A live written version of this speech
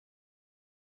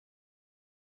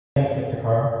Thanks,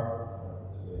 Iftikhar,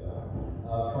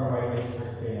 for inviting me to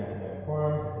participate in Academic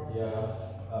Forum. It's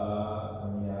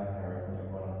Zamia Harris, and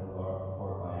everyone at the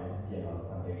Lahore Biennale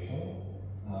Foundation.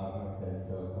 I've been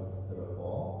so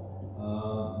hospitable.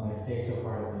 My stay so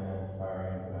far has been an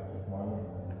inspiring and productive one,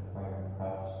 and I'm quite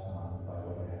impressed by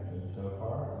what I have seen so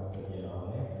far of the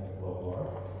Biennale and the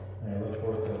Lahore. And I look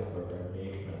forward to further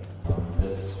engagements.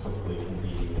 This hopefully can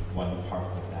be one part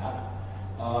of that.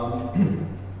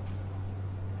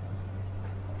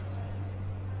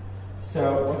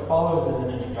 So what follows is an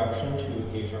introduction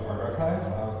to Asia Art Archive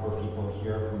for people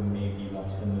here who may be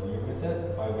less familiar with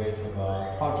it by ways of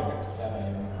a project that I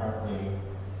am currently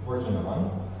working on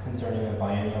concerning a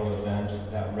biennial event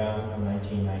that ran from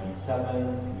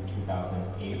 1997 to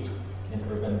 2008 in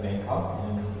urban Bangkok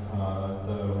in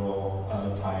the rural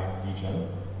Thai region,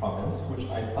 province, which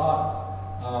I thought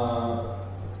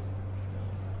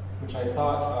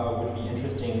would be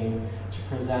interesting to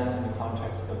present in the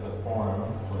context of the forum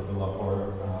for the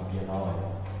Lahore Biennale.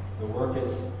 The work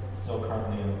is still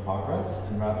currently in progress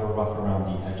and rather rough around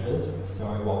the edges, so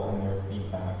I welcome your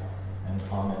feedback and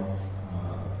comments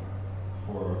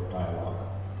for dialogue.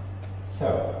 So,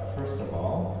 first of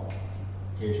all,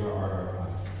 Asia Art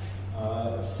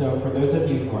Archive. So for those of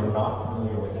you who are not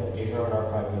familiar with it, Asia Art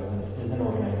Archive is an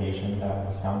organization that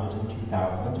was founded in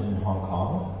 2000 in Hong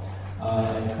Kong.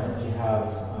 And currently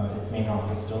has its main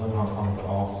office still in Hong Kong, but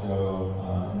also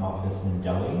an office in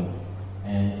Delhi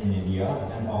and in India,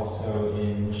 and also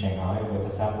in Shanghai with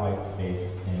a satellite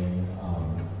space in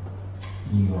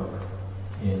New York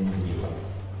in the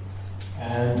US.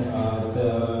 And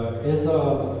there is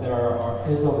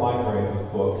a library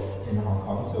of books in Hong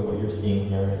Kong, so what you're seeing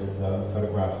here is a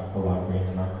photograph of the library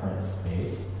in our current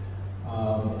space.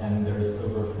 And there's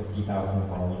over 50,000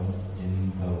 volumes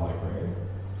in the library.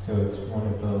 So it's one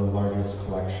of the largest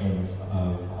collections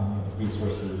of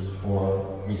resources for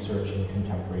research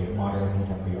in modern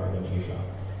contemporary art in Asia.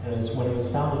 And when it was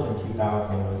founded in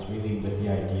 2000, it was really with the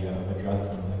idea of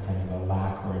addressing the kind of a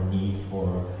lack or a need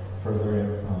for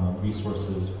further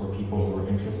resources for people who are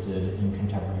interested in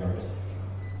contemporary art.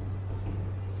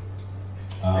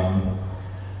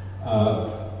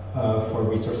 For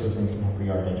resources in contemporary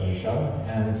art in Asia,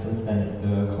 and since then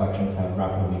the collections have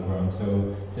rapidly grown.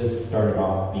 So this started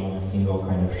off being a single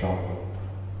kind of shelf,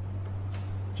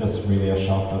 just really a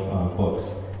shelf of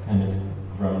books, and it's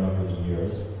grown over the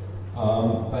years.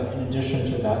 But in addition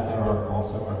to that, there are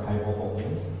also archival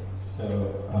holdings. So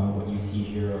what you see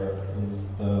here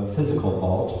is the physical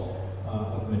vault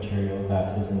of material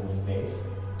that is in the space.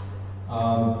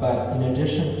 But in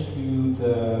addition to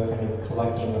the kind of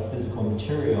collecting of physical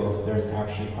materials, there's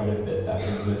actually quite a bit that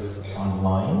exists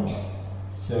online.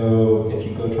 So if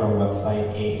you go to our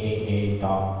website, aaa.org.hk,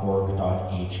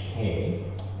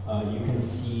 you can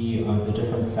see the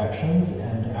different sections.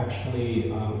 And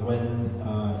actually, when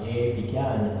AA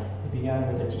began, it began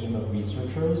with a team of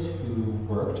researchers who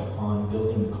worked on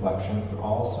building the collections, but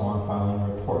also on filing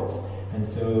reports. And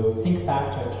so think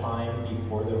back to a time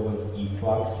before there was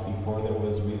efflux, before there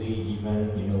was really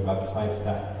even websites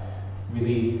that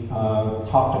really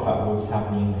talked about what was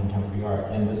happening in contemporary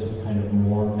art. And this was kind of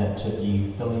more meant to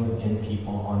be filling in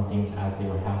people on things as they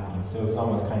were happening. So it was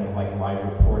almost kind of like live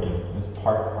reporting. It was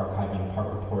part archiving,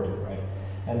 part reporting, right?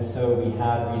 And so we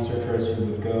had researchers who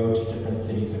would go to different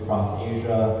cities across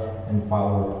Asia and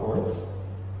file reports.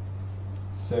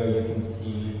 So you can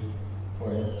see,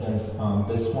 for instance,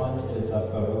 this one is a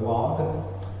photo log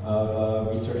of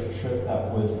a research trip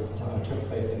that took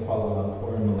place in Kuala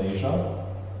Lumpur in Malaysia.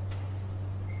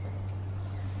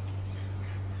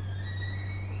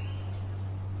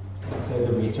 So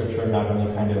the researcher not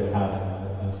only kind of had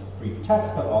a brief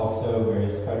text, but also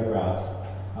various photographs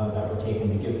that were taken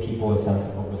to give people a sense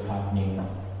of what was happening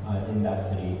in that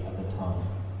city at the time.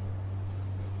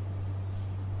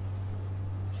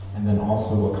 And then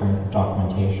also what kinds of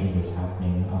documentation was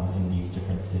happening in these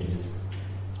different cities.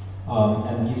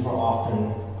 And these were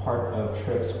often part of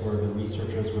trips where the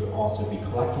researchers would also be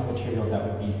collecting material that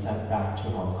would be sent back to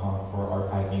Hong Kong for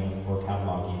archiving, for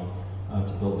cataloging,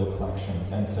 to build the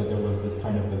collections. And so there was this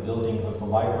kind of the building of the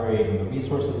library and the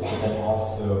resources, but then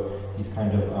also these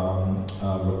kind of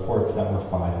reports that were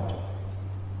filed.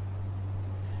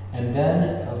 And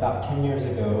then about 10 years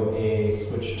ago, AA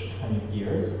switched kind of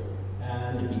gears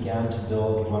and began to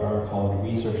build what are called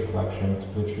research collections,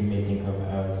 which you may think of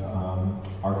as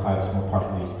archives more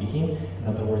properly speaking. In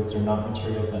other words, they're not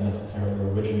materials that necessarily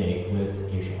originate with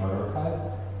Asia Art Archive,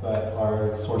 but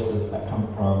are sources that come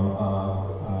from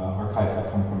archives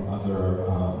that come from other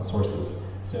sources.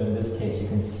 So in this case, you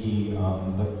can see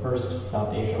the first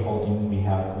South Asia holding we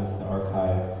had was the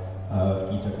archive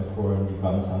of Gita Kapoor and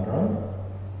Divan Sandra.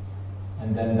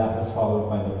 And then that was followed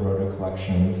by the Baroda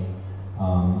collections.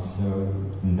 So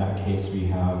in that case, we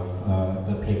have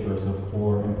the papers of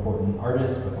 4 important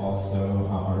artists, but also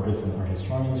artists and art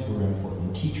historians who were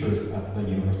important teachers at the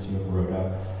University of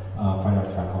Baroda Fine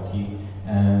Arts faculty,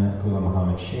 and Ghulam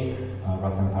Muhammad Sheikh,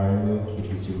 Ratan Parimu, K.G.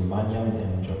 Subramanian,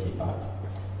 and Jyoti Bhatt.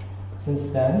 Since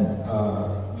then,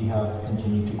 we have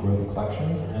continued to grow the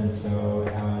collections, and so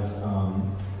as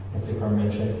Iftikhar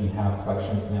mentioned, we have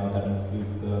collections now that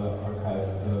include the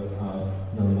archives of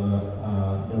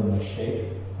Nilma Sheikh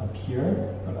up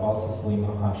here, but also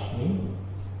Salima Hashmi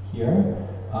here,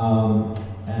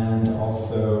 and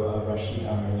also Rashid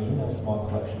Arain, a small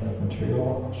collection of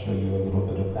material. I'll show you a little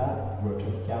bit of that.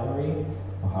 Rota's Gallery,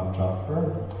 Wahab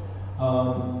Jaffer.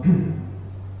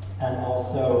 And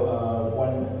also,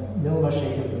 Nilma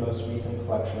Sheikh is the most recent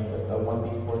collection, but the one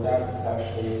before that is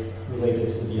actually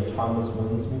related to the autonomous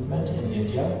women's movement in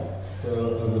India. So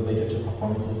related to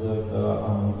performances of the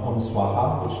Om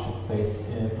Swaha, which took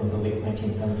place from the late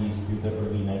 1970s through the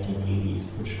early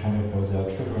 1980s, which kind of was a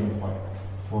triggering point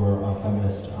for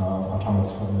autonomous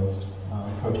feminist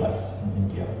protests in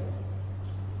India.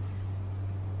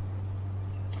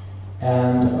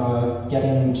 And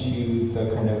getting to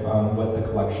the kind of what the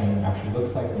collection actually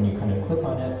looks like, when you kind of click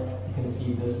on it, you can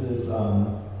see this is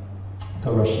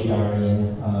the Rashid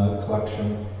Arain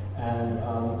collection. And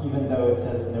even though it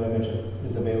says no image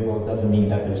is available, it doesn't mean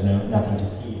that there's nothing to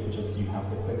see. It just you have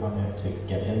to click on it to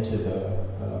get into the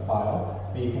file.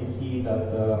 But you can see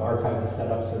that the archive is set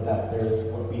up so that there's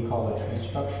what we call a tree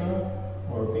structure,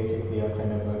 or basically a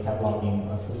kind of a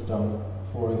cataloging system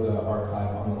for the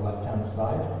archive on the left-hand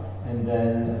side, and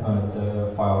then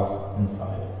the files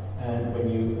inside. And when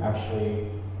you actually,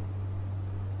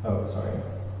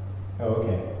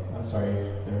 sorry,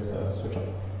 there's a switch up.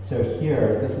 So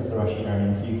here, this is the Rashid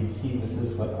Arain. So you can see this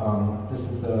is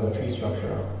the tree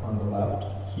structure on the left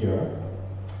here,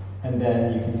 and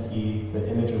then you can see the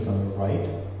images on the right.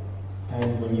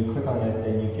 And when you click on it,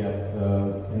 then you get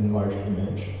the enlarged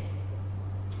image.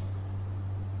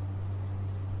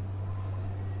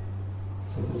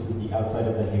 So this is the outside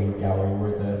of the Hayward Gallery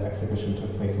where the exhibition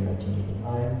took place in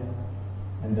 1989.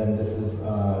 And then this is the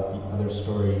other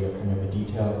story, kind of a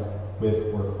detail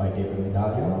with work by David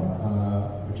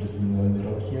Medaglia, which is in the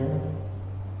middle here,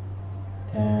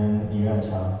 and Yuan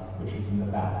Chan, which is in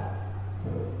the back.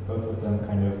 Both of them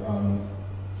kind of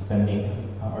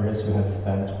artists who had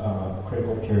spent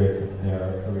critical periods of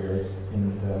their careers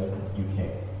in the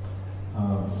UK.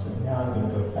 So now I'm going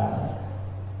to go back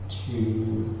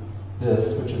to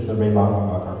this, which is the Ray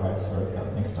Longenbach archive. Sorry, I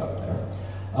got mixed up there.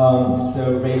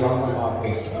 So Ray Longenbach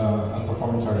is a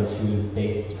performance artist who is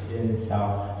based in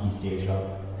Southeast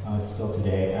Asia still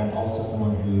today, and also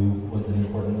someone who was an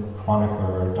important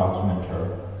chronicler or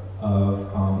documenter of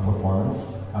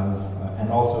performance and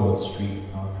also of street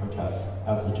protests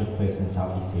as they took place in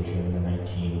Southeast Asia in the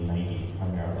 1990s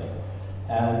primarily.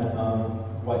 And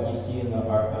what you see in the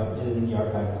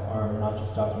archive are not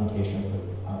just documentations of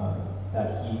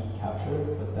that he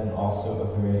captured, but then also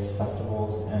of various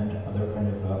festivals and other kind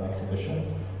of exhibitions.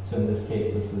 So in this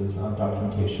case, this is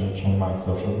documentation of Chiang Mai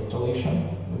social installation,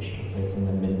 which took place in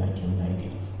the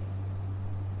mid-1990s.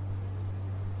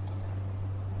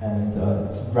 And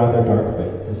it's rather dark,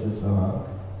 but this is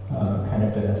kind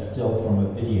of a still from a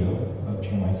video of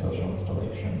Chiang Mai social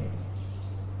installation.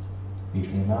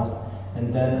 Featuring that.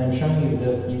 And then I'm showing you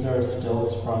this. These are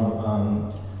stills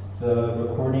from the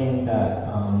recording that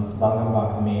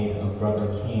Longenbach made of Brother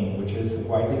Tain, which is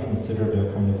widely considered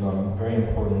a kind of very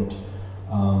important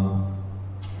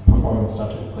performance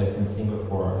that took place in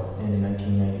Singapore in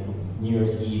New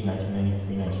Year's Eve,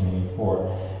 1993,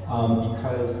 1994,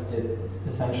 because it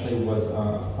essentially was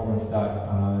a performance that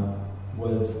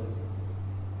was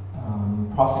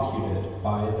prosecuted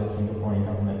by the Singaporean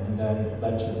government and then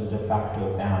led to the de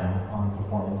facto ban on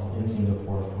performance in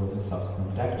Singapore for the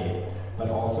subsequent decade, but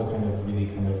also kind of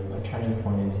a turning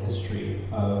point in the history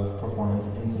of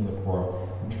performance in Singapore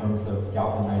in terms of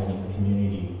galvanizing the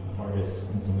community of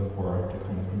artists in Singapore to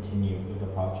kind of continue with the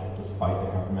project despite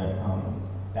the government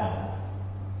ban.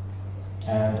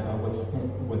 And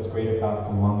what's great about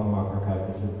the Longenbach archive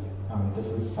is this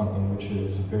is something which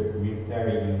is very,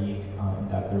 very unique in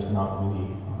that there's not really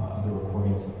other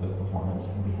recordings of the performance,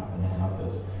 and we happen to have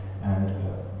this, and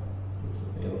it's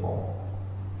available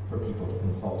for people to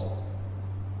consult.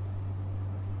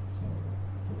 So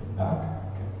let's go back.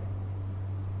 Okay.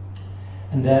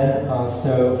 And then,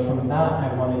 so from that,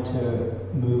 I wanted to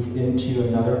move into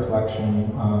another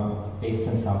collection based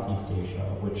in Southeast Asia,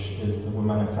 which is the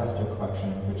Womanifesto collection,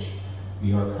 which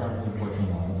we are currently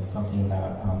working on. It's something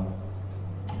that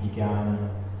began,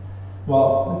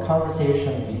 well, the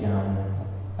conversations began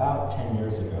about 10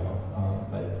 years ago,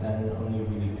 but then only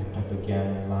really picked up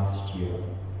again last year.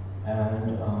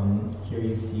 And here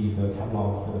you see the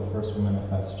catalog for the first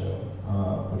manifesto,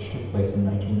 which took place in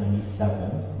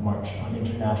 1997, March on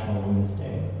International Women's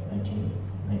Day,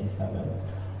 1997.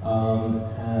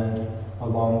 And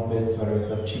along with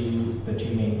photos of the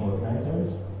two main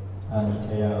organizers,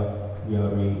 Nitya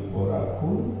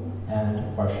Orakul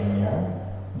and Varshamir.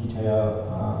 Nitya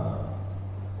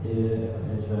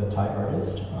is a Thai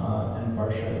artist, and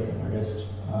Varsha is an artist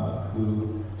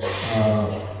who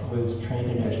was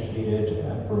trained and educated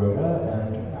at Baroda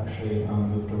and actually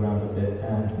moved around a bit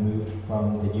and moved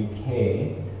from the UK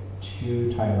to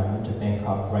Thailand, to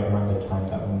Bangkok, right around the time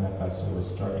that Manifesto was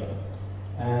starting.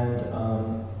 And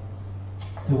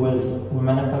the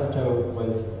Manifesto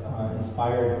was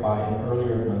inspired by an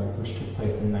earlier event which took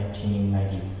place in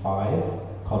 1995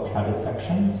 called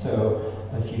Tradisection. So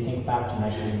if you think back to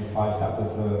 1995,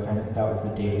 that was the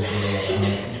date of the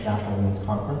International Women's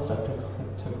Conference that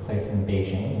took place in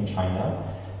Beijing, in China.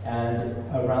 And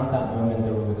around that moment,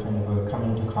 there was a kind of a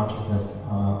coming to consciousness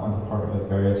on the part of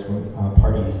various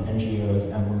parties,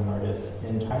 NGOs, and women artists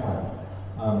in Thailand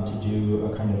to do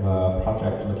a kind of a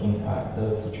project looking at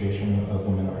the situation of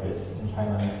women artists in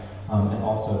Thailand and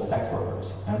also of sex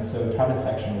workers. And so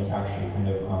Tradisection was actually kind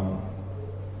of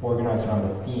organized around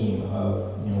the theme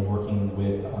of working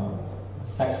with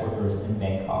sex workers in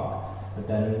Bangkok, but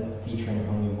then featuring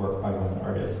only work by women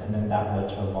artists. And then that led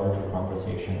to a larger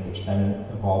conversation, which then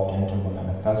evolved into the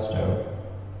Manifesto,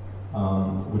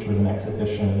 which was an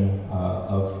exhibition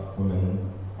of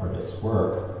women artists'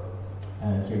 work.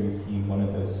 And here you see one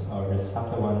of those artists,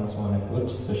 Hathawan Suwanaklut.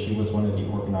 So she was one of the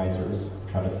organizers of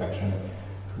Tradisection,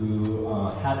 who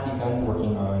had begun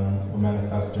working on the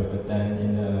Manifesto, but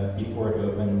then before it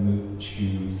opened, moved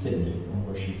to Sydney,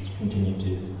 where she's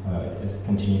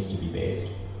continues to be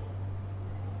based.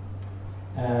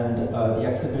 And the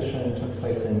exhibition took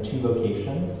place in 2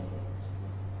 locations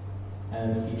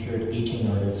and featured 18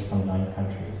 artists from 9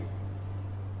 countries.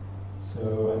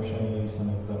 So I'm showing you some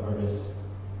of the artists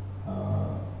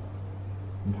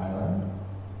in Thailand.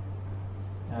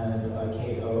 And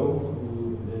K.O.,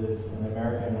 who is an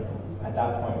American, at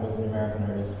that point was an American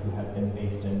artist who had been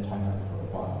based in Thailand for a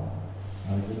while.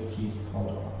 This piece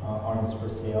called Arms for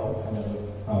Sale, kind of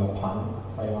a pun,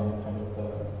 play on kind of the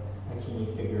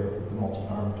Hakini figure, the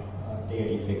multi-armed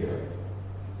deity figure.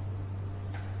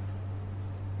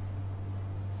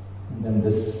 And then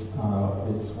this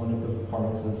is one of the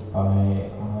performances by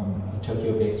a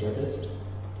Tokyo-based artist,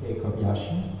 Kei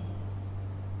Kobayashi.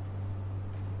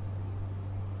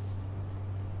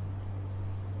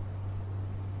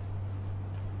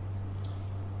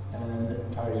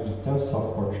 And Tari Ito's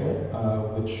self-portrait,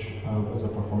 which was a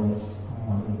performance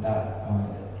that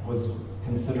was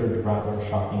considered rather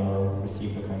shocking, or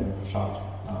received a kind of shocked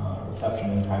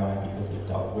reception in Thailand because it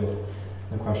dealt with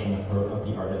the question of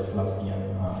the artist's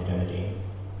lesbian identity,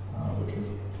 which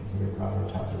was considered rather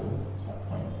taboo at that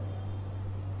point.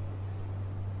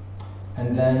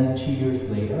 And then 2 years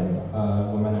later,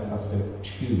 Womanifesto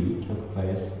 2 took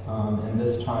place, and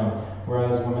this time,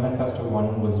 whereas Womanifesto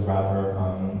 1 was rather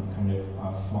kind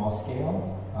of small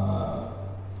scale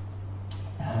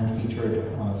and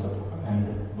featured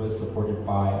and was supported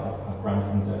by a grant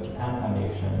from the Japan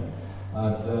Foundation,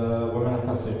 the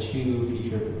Womanifesto 2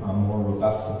 featured more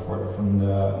robust support from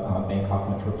the Bangkok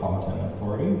Metropolitan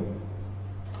Authority,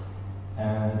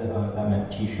 and that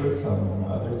meant t-shirts, among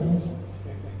other things.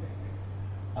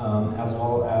 As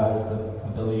well as the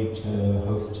ability to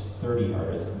host 30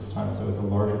 artists this time, so it was a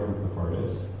larger group of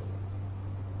artists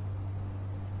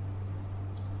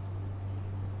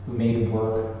who made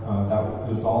work that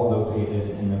was all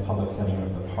located in the public setting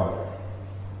of the park.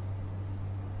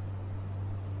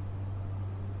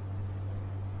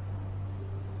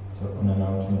 So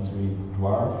Unanam Kinsari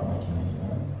Dwar from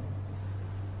 1999.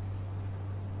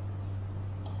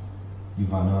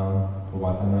 Ivana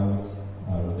Pawatana's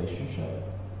relationship.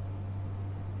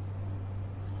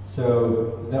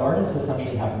 So the artists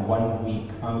essentially had 1 week.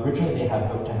 Originally, they had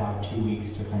hoped to have 2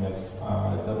 weeks to kind of.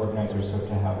 The organizers hoped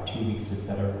to have 2 weeks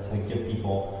to give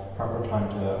people proper time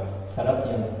to set up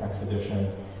the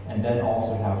exhibition, and then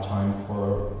also have time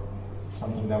for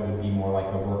something that would be more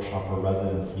like a workshop or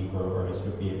residency, where artists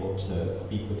would be able to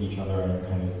speak with each other and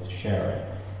kind of share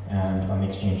it and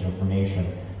exchange information.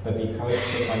 But because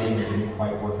the funding didn't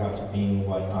quite work out to being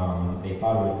what they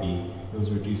thought it would be, it was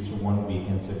reduced to 1 week,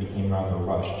 and so it became rather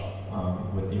rushed,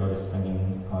 with the artists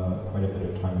spending quite a bit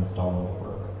of time installing the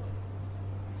work.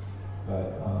 But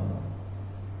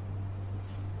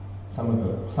some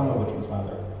of which was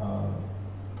rather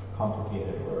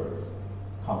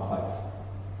complex.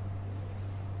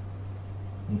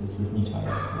 And this is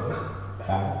Nitai's work,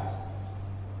 bags.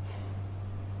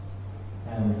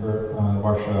 And for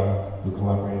Varsha, who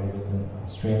collaborated with an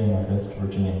Australian artist,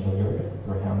 Virginia Hilliard,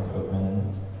 her hands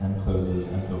open and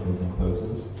closes and opens and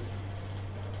closes.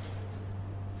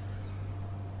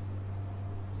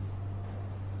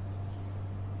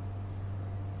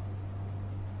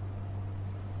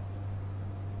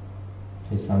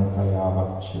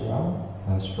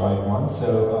 Stride 1.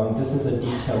 So this is a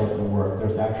detail of the work.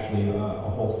 There's actually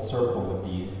a whole circle of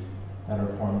these that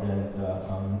are formed in the,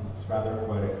 it's rather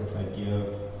poetic, this idea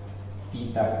of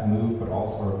feet that move but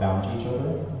also are bound to each other,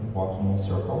 walking in a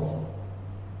circle.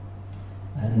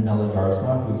 And Nella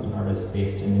Yarsma, who's an artist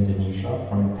based in Indonesia,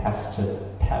 from Pest to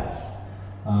Pets,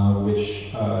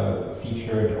 which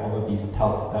featured all of these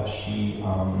pelts that she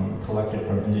collected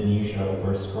from Indonesia,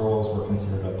 where squirrels were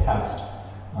considered a pest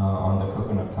on the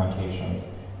coconut plantations.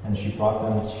 And she brought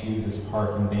them to this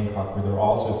park in Bangkok where there were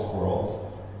also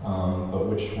squirrels, but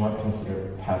which weren't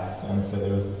considered pests. And so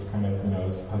there was this kind of, it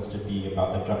was supposed to be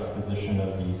about the juxtaposition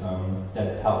of these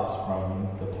dead pelts from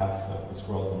the pests of the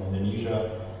squirrels in Indonesia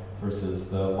versus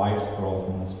the live squirrels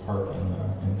in this park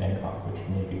in Bangkok, which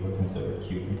maybe were considered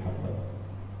cute and cuddly.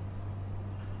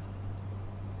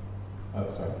 Oh,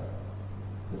 sorry.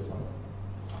 This one.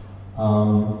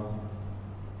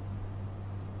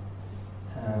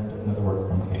 And another work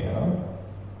from KO.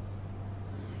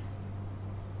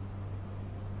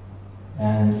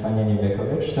 And Sanja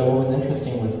Nevekovic. So what was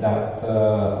interesting was that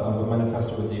the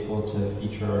manifesto was able to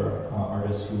feature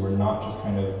artists who were not just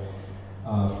kind of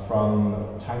from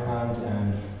Thailand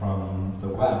and from the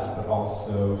West, but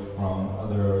also from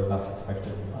other less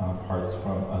expected parts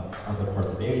from other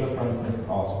parts of Asia, for instance, but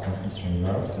also from Eastern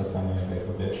Europe. So Sanja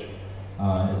Nevekovic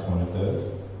is one of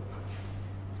those.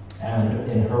 And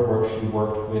in her work, she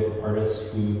worked with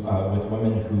artists who, with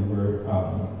women who were,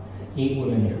 8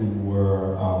 women who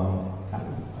were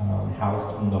housed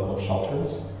in local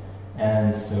shelters.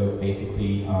 And so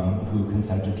basically, who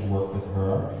consented to work with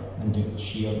her. And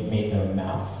she made their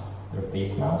masks, their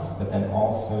face masks, but then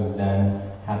also then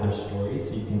had their stories.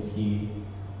 So you can see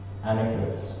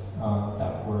anecdotes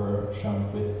that were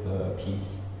shown with the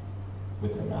piece,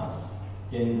 with the masks,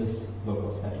 in this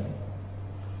local setting.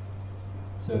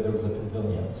 So there was a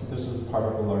pavilion. So this was part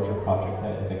of a larger project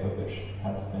that Nevekovic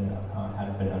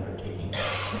had been undertaking.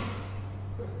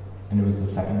 And it was the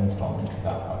second installment of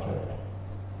that project.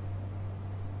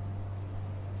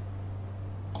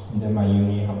 And then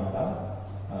Mayumi Hamada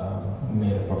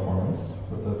made a performance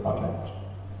for the project.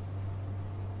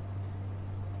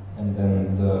 And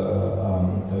then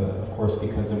of course,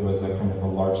 because it was a kind of a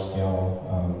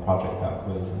large-scale project that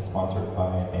was sponsored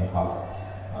by Bangkok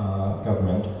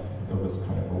government, there was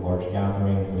kind of a large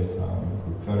gathering with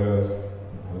group photos,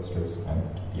 and posters, and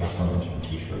the aforementioned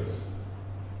T-shirts.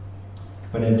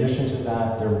 But in addition to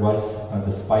that, there was,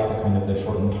 despite the kind of the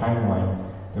shortened timeline,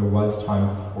 there was time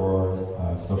for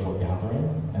social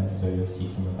gathering, and so you'll see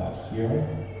some of that here.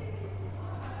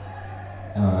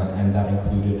 And that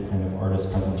included kind of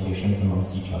artist presentations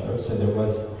amongst each other. So there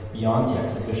was, beyond the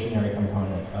exhibitionary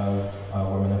component of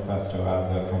Women Manifesto as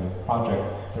a kind of project,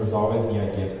 there was always the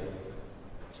idea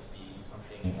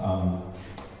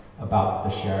about the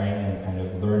sharing and kind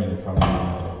of learning from one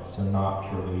another. So not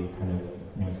purely kind of,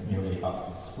 merely about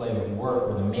the display of work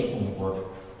or the making of work,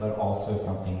 but also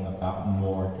something about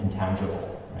more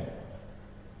intangible, right?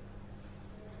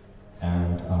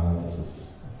 And this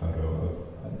is a photo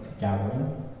of a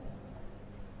gathering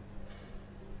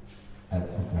at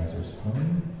the organizer's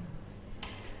home.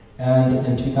 And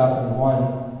in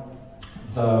 2001,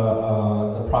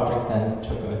 the project then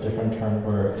took a different turn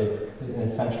where it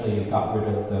essentially got rid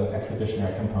of the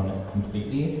exhibitionary component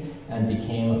completely and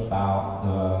became about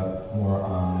the more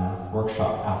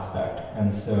workshop aspect.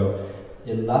 And so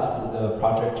it left, the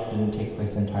project didn't take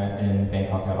place in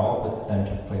Bangkok at all, but then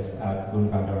took place at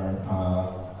Bunbandaran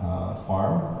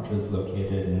farm, which was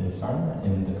located in Isan,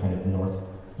 in the kind of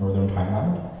northern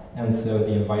Thailand. And so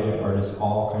the invited artists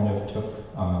all kind of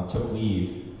took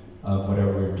leave of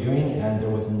whatever we were doing, and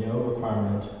there was no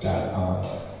requirement that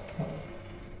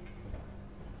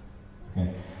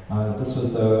this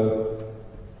was the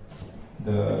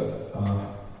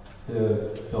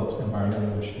built environment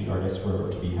in which the artists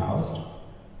were to be housed.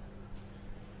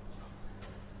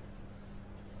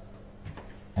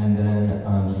 And then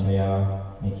Nitaya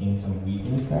making some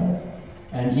weavings there.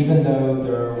 And even though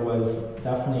there was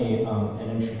definitely an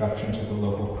introduction to the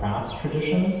local crafts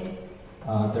traditions,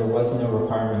 there was no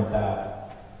requirement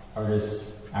that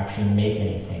artists actually make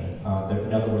anything.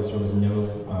 In other words, there was no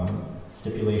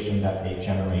stipulation that they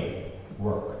generate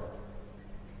work.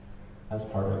 as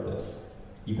part of this,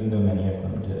 even though many of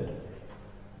them did.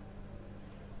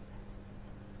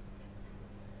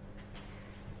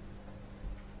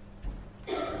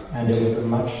 And it was as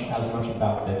much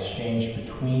about the exchange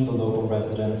between the local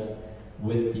residents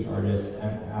with the artists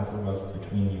as it was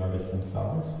between the artists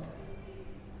themselves.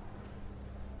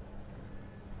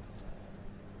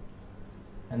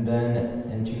 And then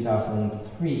in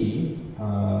 2003,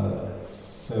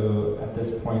 so at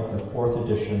this point, the fourth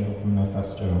edition of the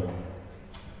manifesto,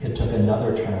 it took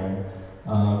another turn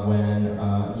when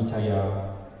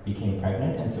Itaya became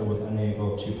pregnant and so was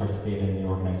unable to participate in the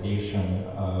organization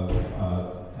of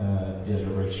the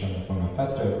iteration of the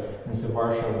manifesto. And so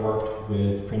Varsha worked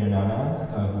with Prina Nana,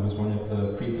 who was one of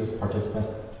the previous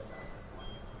participants,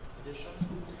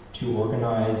 to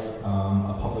organize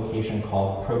a publication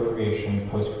called Procreation,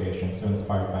 Post-Creation, so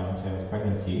inspired by Itaya's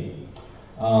pregnancy.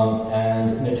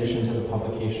 And in addition to the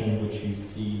publication, which you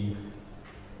see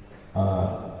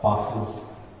boxes,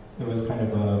 it was kind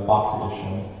of a box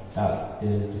edition that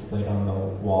is displayed on the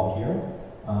wall here,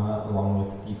 along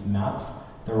with these maps.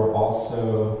 There were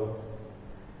also,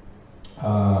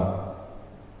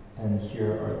 and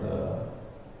here's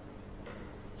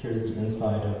the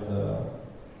inside of the,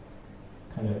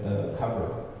 kind of the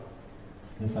cover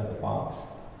inside the box.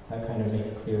 That kind of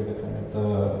makes clear the kind of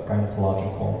the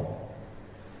gynecological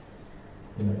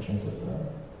dimensions of the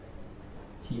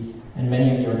piece. And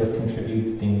many of the artists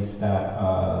contribute things that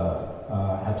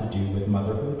had to do with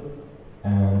motherhood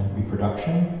and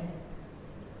reproduction,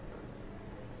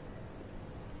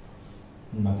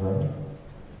 and mothering,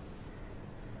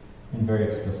 in very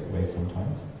explicit ways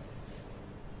sometimes.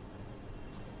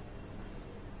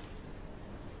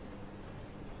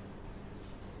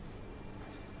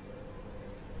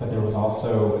 But there was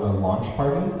also a launch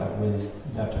party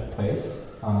that took place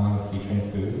featuring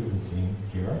food, you can see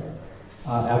here,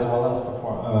 as well as a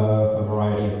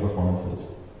variety of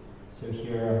performances. So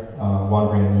here,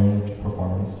 Wandering Moon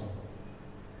performance.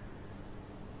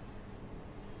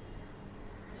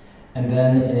 And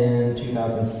then in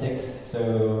 2006,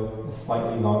 so a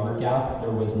slightly longer gap, there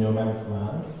was No Man's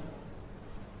Land,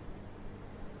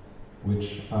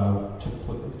 which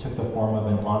took the form of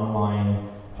an online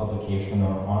publication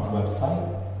or on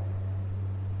website.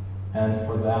 And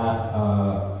for that,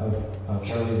 a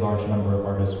fairly large number of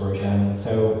artists were again,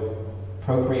 so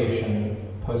Procreation,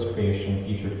 Post-Creation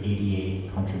featured 88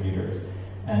 contributors,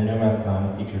 and No Man's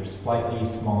Land featured slightly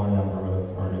smaller number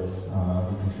of artists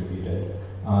who contributed.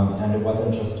 And it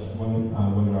wasn't just women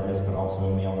artists, but also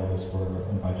male artists were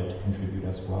invited to contribute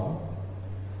as well.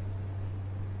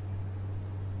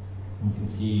 You can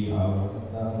see one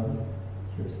of them.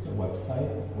 Here's the website,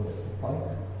 what it looked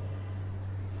like.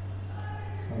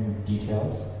 Some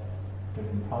details,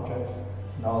 different projects.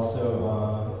 And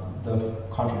also the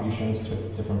contributions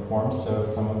took different forms. So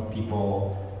some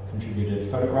people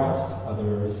contributed photographs,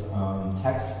 others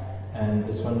text. And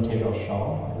this one, Tejal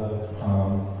Shah,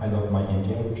 I Love My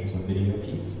India, which is a video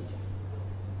piece.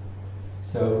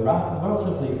 So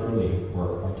relatively early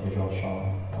work by Tejal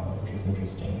Shah, which is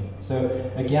interesting. So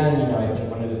again, I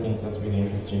think one of the things that's really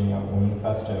interesting about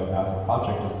Manifesto as a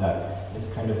project is that it's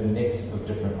kind of a mix of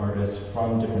different artists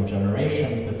from different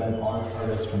generations, but then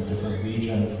artists from different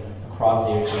regions across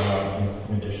Asia,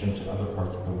 in addition to other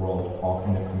parts of the world, all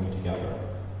kind of coming together.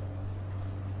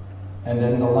 And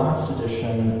then the last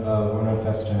edition of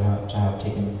Manifesto to have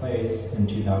taken place in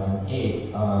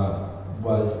 2008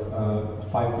 was a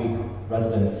 5-week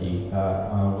residency that,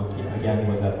 again,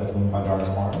 was at the Badar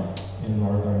Farm in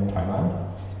northern Thailand.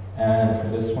 And for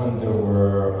this one, there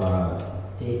were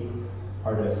 8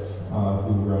 artists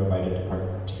who were invited to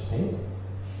participate.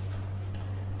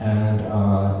 And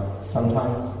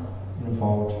sometimes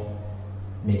involved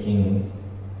making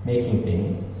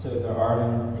things. So there are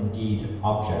indeed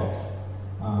objects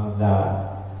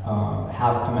that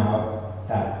have come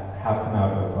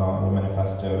out of the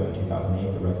Manifesto in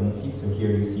 2008, the residency. So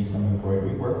here you see some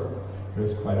embroidery work.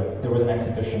 There was an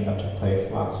exhibition that took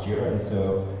place last year, and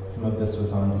so some of this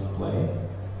was on display.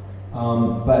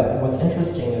 But what's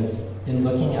interesting is in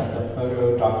looking at the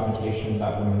photo documentation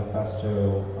that the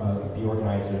Manifesto, the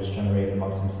organizers generated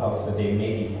amongst themselves, so they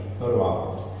made these photo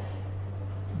albums.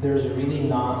 There's really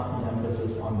not an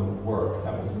emphasis on the work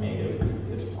that was made.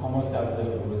 It's almost as if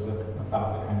it was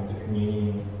about the kind of the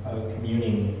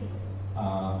communing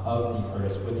of these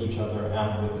artists with each other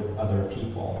and with other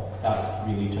people that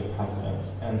really took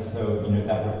precedence. And so,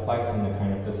 that reflects in the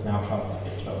kind of the snapshots that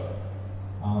they took.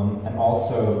 And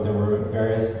also, there were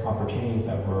various opportunities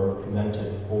that were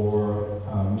presented for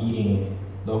meeting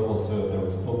locals. So there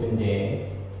was open day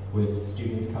with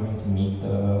students coming to meet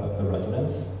the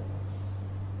residents.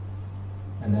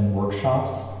 and then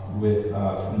workshops with,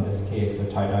 in this case,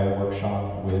 a tie-dye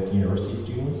workshop with university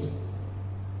students.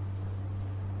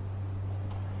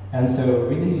 And so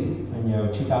really,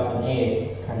 2008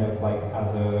 is kind of like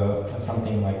as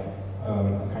something like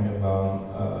kind of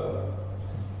a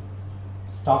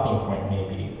stopping point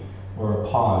maybe, or a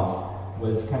pause,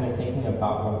 was kind of thinking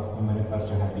about what the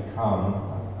manifesto had become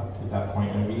up to that point,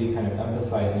 and really kind of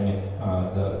emphasizing its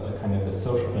the kind of the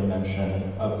social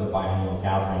dimension of the biennial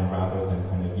gathering, rather than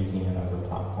kind of using it as a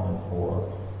platform for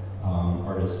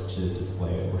artists to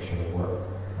display or show their work,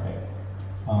 right?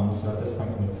 So at this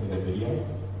point, I'm going to play the video,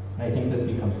 and I think this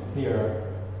becomes clear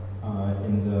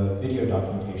in the video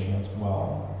documentation as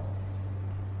well.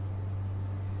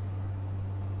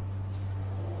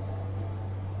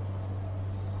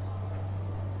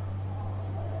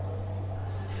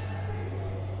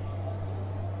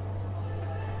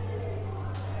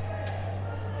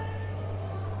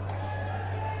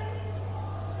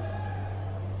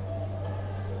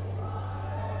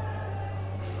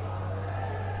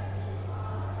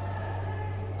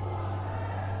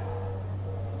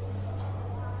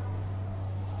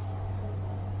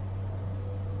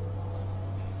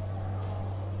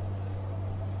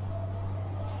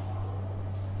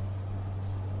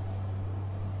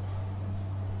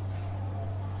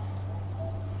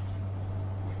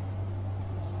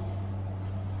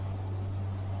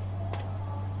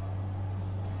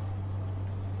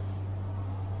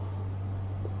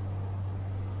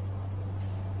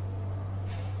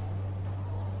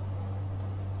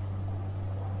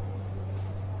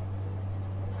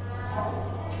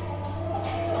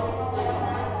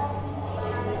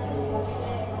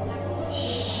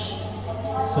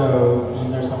 So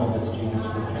these are some of the students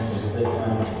who came to visit,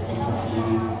 and you can see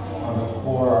on the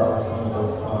floor are some of the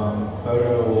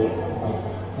photo,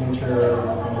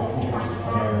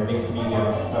 interdisciplinary mixed media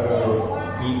photo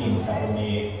weavings that were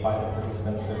made by the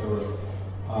participants. So there were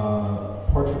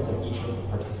portraits of each of the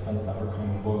participants that were kind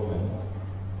of woven.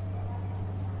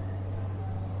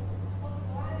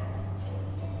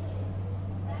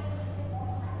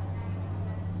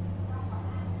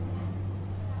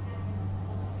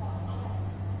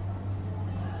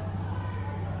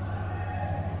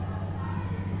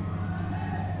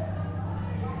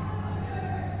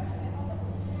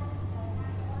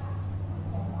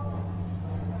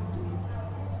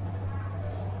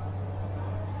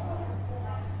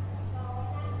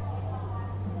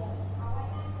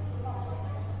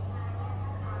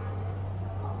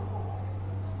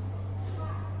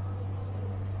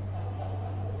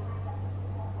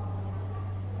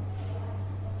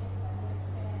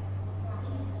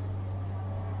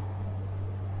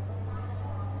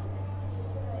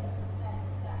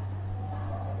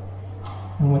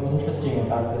 And what's interesting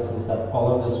about this is that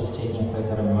all of this was taking place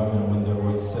at a moment when there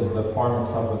was, so the farm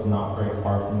itself was not very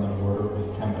far from the border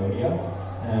with Cambodia,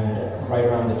 and right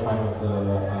around the time of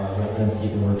the residency,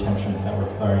 there were tensions that were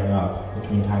flaring up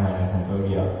between Thailand and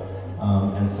Cambodia.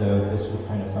 And so this was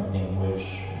kind of something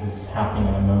which was happening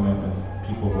at a moment when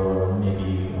people were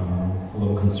maybe a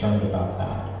little concerned about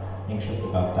that, anxious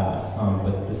about that.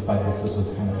 But despite this, this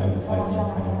was kind of emphasizing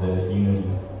kind of the unity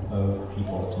of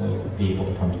people to be able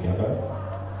to come together.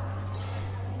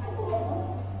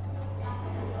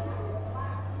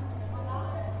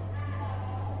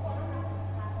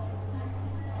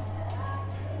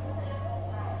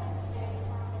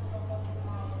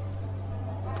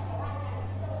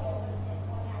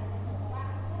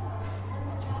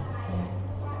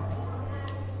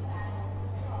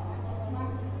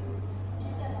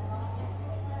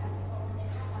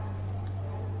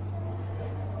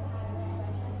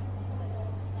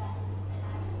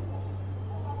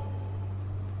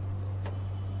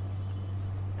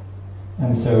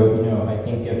 And so, I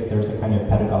think if there's a kind of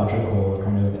pedagogical or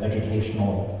kind of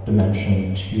educational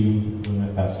dimension to the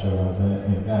manifesto as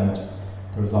an event,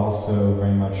 there was also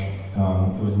very much,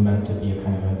 it was meant to be a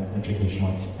kind of an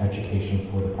education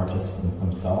for the participants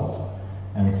themselves.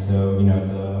 And so,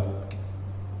 the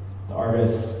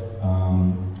artists,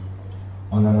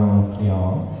 Onanon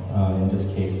Pliang, in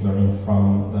this case, learning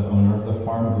from the owner of the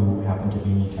farm, who happened to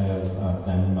be Nitaya's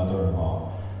then mother-in-law,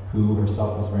 who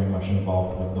herself was very much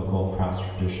involved with local crafts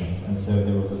traditions. And so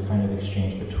there was this kind of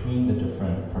exchange between the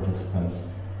different participants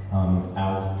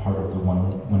as part of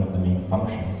one of the main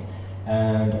functions.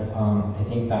 And I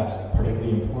think that's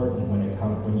particularly important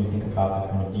when you think about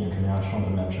the international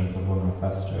dimensions of World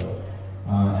Manifesto.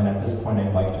 And at this point,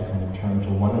 I'd like to kind of turn to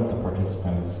one of the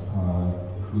participants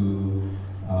who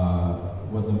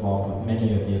was involved with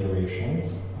many of the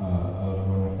iterations of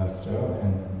World Manifesto,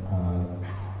 and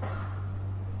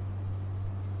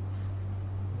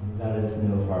that is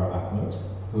Nilvar Ahmed.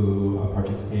 who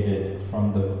participated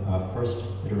from the first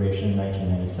iteration in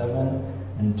 1997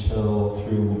 until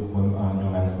through No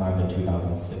Man's Land in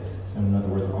 2006. So in other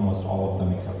words, almost all of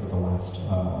them except for the last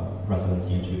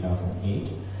residency in 2008.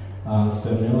 So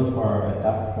Nilüfer at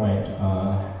that point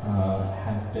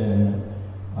had been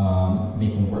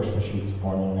making work, so she was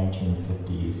born in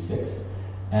 1956,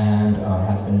 and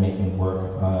had been making work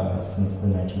since the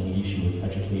 1980s. She was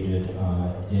educated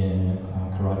in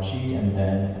Karachi and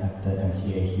then at the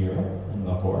NCA here in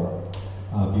Lahore,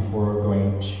 before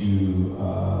going to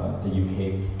the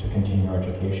UK to continue her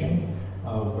education,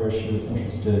 where she was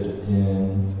interested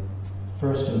in,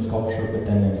 first in sculpture, but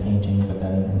then in painting, but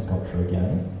then in sculpture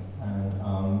again.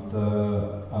 And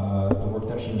the work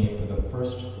that she made for the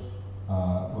first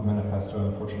manifesto,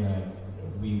 unfortunately,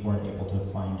 we weren't able to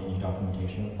find any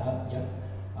documentation of that yet.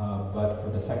 But for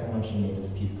the second one, she made this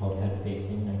piece called Head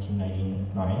Facing,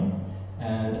 1999.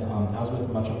 And as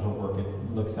with much of her work, it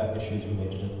looks at issues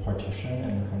related to partition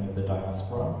and kind of the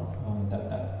diaspora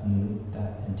that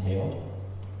entailed.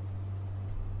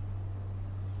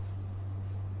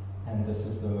 And this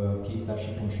is the piece that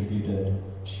she contributed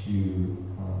to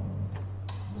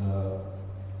the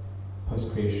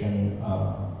post-creation,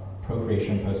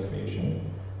 procreation, post-creation.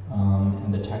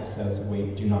 And the text says,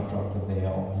 "Wait, do not drop the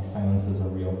veil. These silences are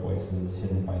real voices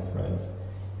hidden by threads.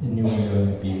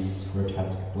 Innumerable abuse,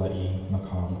 grotesque, bloody,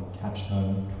 macabre. Catch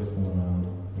them, twist them around.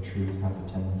 The truth has a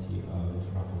tendency of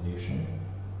revelation."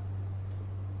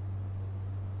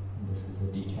 And this is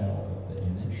a detail of the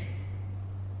image.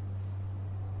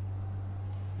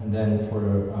 And then for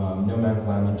No Man's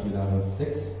Land in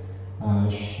 2006,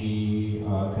 she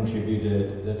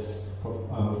contributed this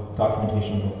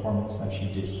documentation of performance that she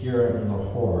did here in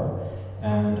Lahore.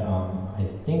 And I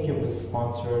think it was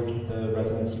sponsored, the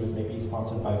residency was maybe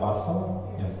sponsored by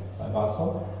Vassal, yes, by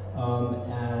Vassal,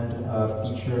 and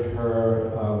featured her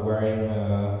wearing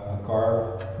a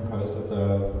garb composed of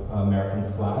the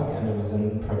American flag, and it was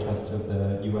in protest of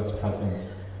the US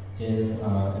presence in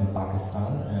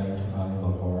Pakistan and in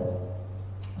Lahore.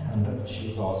 And she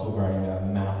was also wearing a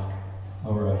mask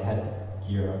or a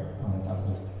headgear that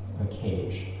was a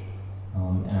cage.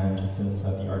 And since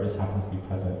the artist happens to be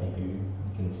present, maybe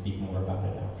we can speak more about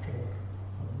it after.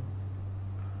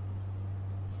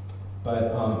 But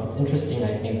it's interesting,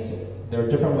 I think, there are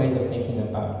different ways of thinking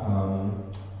about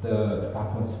the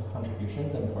Ahmed's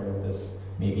contributions, and part of this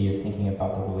maybe is thinking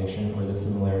about the relation or the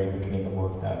similarity between the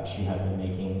work that she had been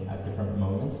making at different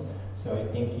moments. So I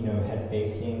think, head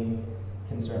facing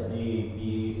can certainly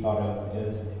be thought of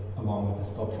as along with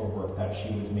the sculptural work that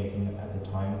she was making at the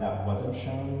time that wasn't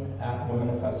shown at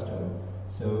Womanifesto.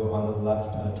 So on the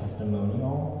left,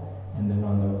 testimonial, and then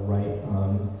on the right,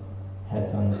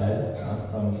 Heads on Bed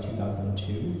from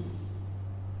 2002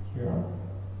 here.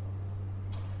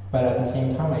 But at the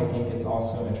same time, I think it's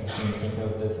also interesting to think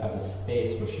of this as a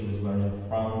space where she was learning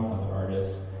from other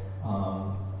artists.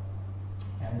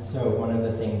 And so one of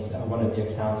the things, one of the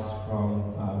accounts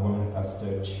from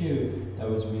Womanifesto 2 that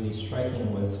was really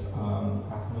striking was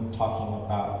Ahmed talking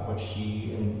about what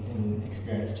she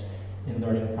experienced in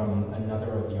learning from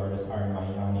another of the artists, Arya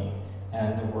Mayani,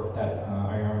 and the work that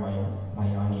Arya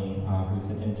Mayani, who's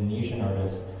an Indonesian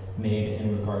artist, made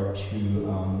in regard to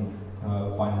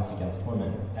violence against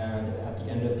women. And at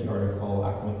the end of the article,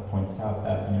 Ahmed points out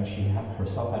that she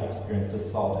herself had experienced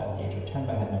assault at the age of 10,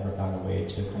 but had never found a way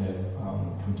to kind of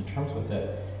come to terms with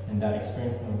it. And that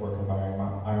experience in the work of Arya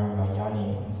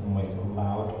Mayani in some ways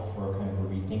allowed for kind of a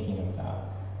rethinking of that.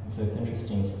 And so it's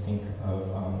interesting to think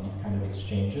of these kind of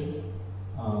exchanges.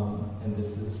 And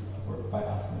this is a work by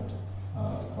Ahmed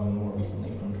from more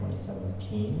recently from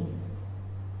 2017.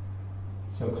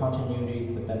 So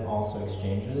continuities, but then also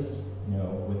exchanges,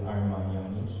 with Arya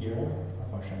Mayani here,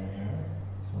 of Air,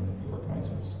 is one of the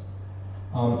organizers.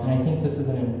 And I think this is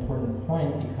an important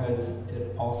point because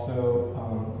it also,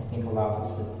 I think, allows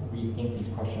us to rethink these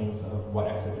questions of what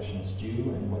exhibitions do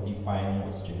and what these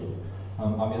biennials do.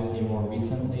 Obviously, more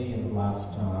recently, in the last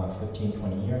 15,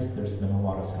 20 years, there's been a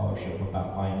lot of scholarship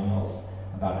about biennials,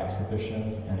 about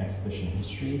exhibitions and exhibition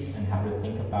histories, and how to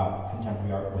think about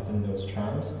contemporary art within those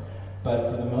terms.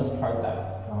 But for the most part,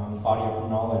 that body of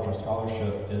knowledge or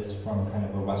scholarship is from kind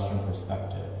of a Western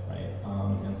perspective, right?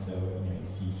 And so, you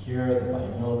see here the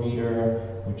Biennial Reader,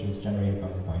 which is generated by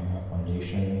the Biennial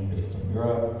Foundation based in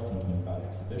Europe, thinking about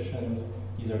exhibitions.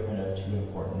 These are kind of two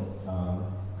important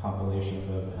compilations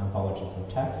of anthologies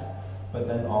of text. But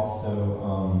then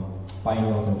also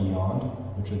Biennials and Beyond,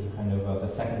 which is kind of the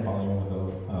second volume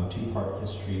of a two-part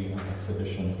history of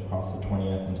exhibitions across the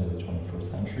 20th into the 21st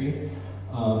century.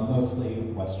 Mostly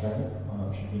Western,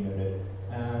 should be noted.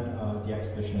 and The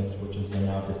Exhibitionist, which is a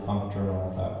now defunct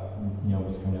journal that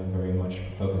was kind of very much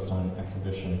focused on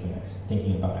exhibitions and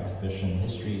thinking about exhibition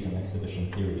histories and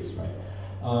exhibition theories, right?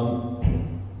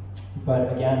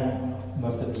 But again,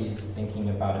 most of these thinking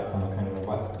about it from a kind of a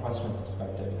Western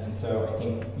perspective. And so I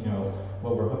think,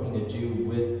 what we're hoping to do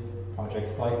with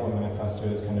projects like One Manifesto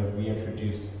is kind of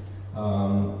reintroduce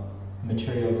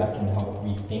material that can help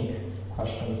rethink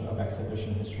questions of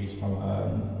exhibition histories from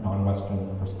a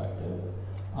non-Western perspective.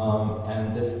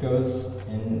 And this goes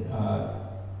in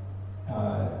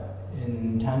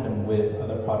tandem with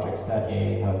other projects that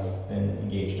AA has been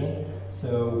engaged in.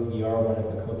 So we are one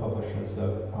of the co-publishers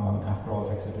of After All's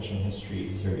Exhibition History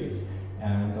series.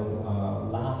 And the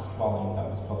last volume that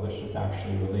was published is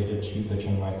actually related to the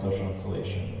Chiang Mai social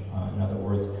installation. In other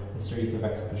words, a series of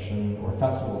exhibition or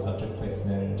festivals that took place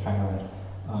in Thailand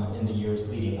in the years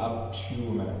leading up to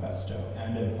Manifesto,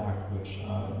 and in fact, which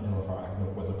Niloufar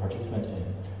Akhnuk was a participant in,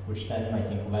 which then I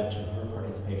think led to her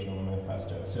participation in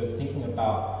Manifesto. So it's thinking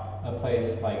about a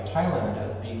place like Thailand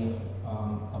as being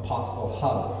a possible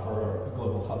hub for a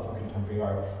global hub for contemporary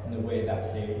art in the way that,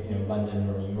 say, London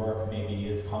or New York maybe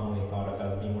is commonly thought of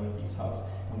as being one of these hubs.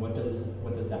 And what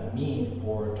does that mean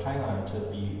for Thailand to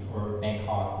be, or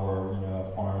Bangkok, or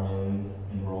a farm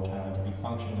in rural Thailand to be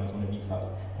functioning as one of these hubs?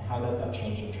 And how does that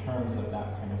change the terms of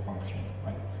that kind of function,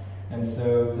 right? And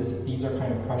so these are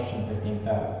kind of questions I think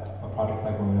that a project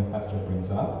like One Manifesto brings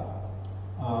up.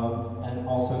 And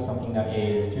also something that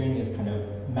AA is doing is kind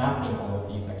of mapping all of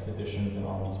these exhibitions and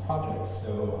all these projects.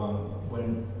 So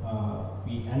when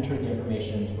we enter the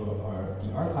information into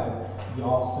the archive, we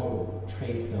also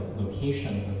trace the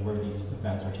locations of where these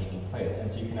events are taking place. And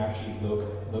so you can actually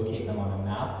locate them on a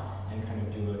map and kind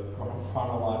of do a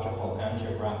chronological and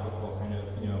geographical kind of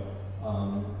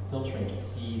filtering to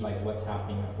see like what's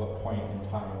happening at what point in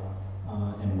time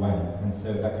and when. And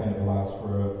so that kind of allows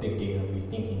for a big data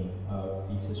rethinking of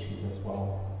these histories as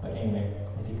well. But anyway,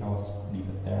 I think I'll leave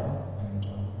it there and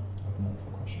open up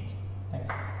for questions. Thanks.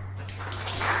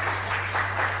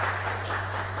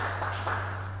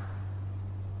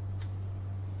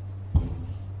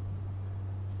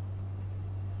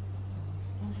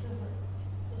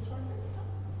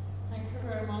 Thank you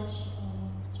very much,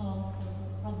 John, for the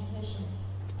presentation.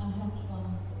 I have a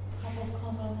couple of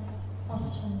comments,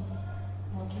 questions.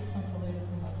 I'll keep some for later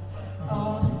for most.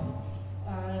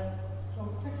 So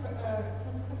quick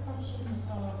question,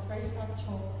 very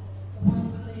factual.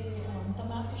 When the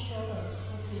map you showed us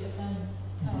with the events,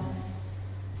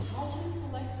 how do you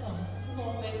select them? This is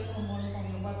all based on what is on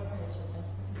your webpage, I guess,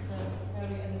 because there's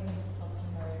barely anything for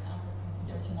Sub-Saharan Africa. Of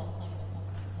course, you're not saying that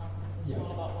nothing's happening. It's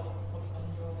all about what's on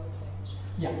your webpage.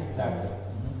 Yeah, exactly.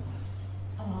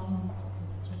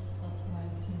 That's what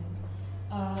I assumed.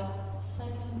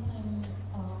 Second thing,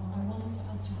 I wanted to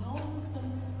ask you, how has it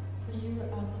been for you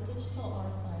as a digital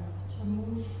archive to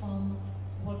move from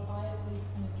what I, at least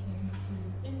when it came to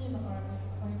Indian art, was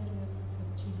acquainted with,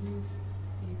 was to use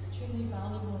the extremely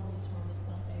valuable resource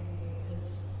that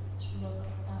is to look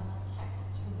at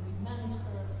text, to read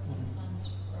manuscripts,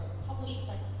 sometimes published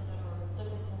texts that are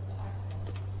difficult to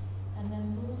access, and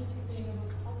then move to being a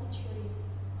repository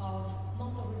of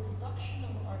not the reproduction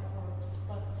of artworks,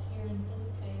 but here in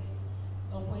this case,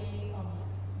 a way of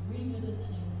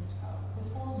revisiting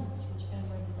performance, which again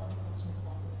raises other questions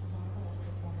about the survival of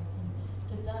performance. And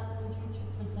did that lead you to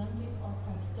present these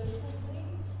archives differently?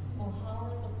 Or how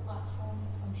is a platform,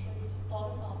 I'm sure you've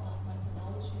thought about that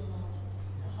methodology a lot,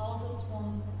 how does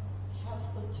one have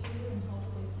the two and how do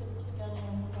they sit together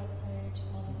on the webpage?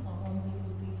 How does someone deal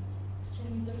with these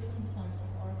extremely different types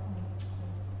of archives, of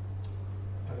course?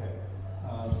 Okay.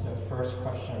 So first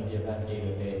question, the event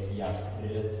database, yes,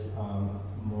 it is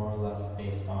more or less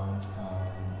based on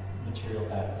material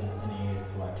that is in AA's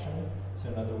collection. So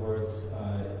in other words,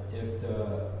 if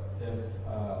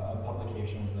a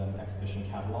publication is an exhibition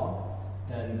catalog,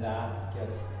 then that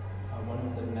gets one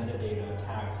of the metadata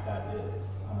tags that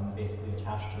is basically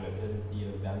attached to it is the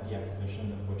event, the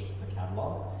exhibition of which is the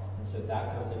catalog. And so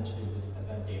that goes into this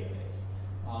event database.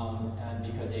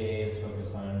 And because AA is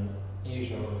focused on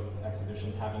Asia, with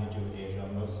exhibitions having to do with Asia,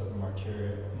 most of the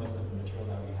material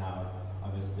that we have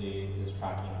obviously is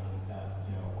tracking things that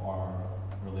are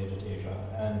related to Asia.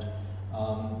 And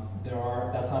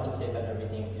that's not to say that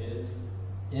everything is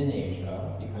in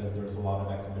Asia, because there's a lot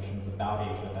of exhibitions about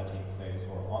Asia that take place,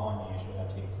 or on Asia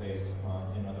that take place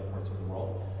in other parts of the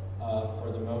world.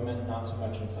 For the moment, not so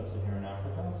much in Sub-Saharan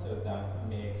Africa, so that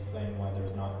may explain why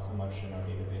there's not so much in our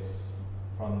database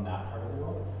from that part of the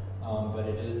world. But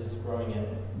it is growing in.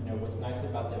 What's nice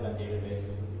about the event database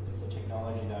is it's a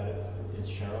technology that is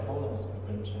shareable and is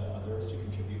open to others to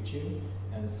contribute to.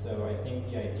 And so I think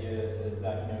the idea is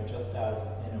that, just as,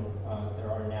 there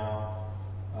are now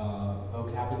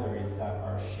vocabularies that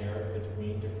are shared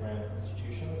between different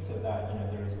institutions so that,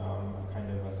 there's a kind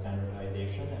of a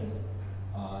standardization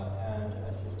and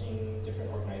assisting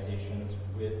different organizations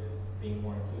with being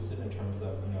more inclusive in terms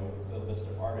of, the list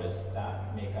of artists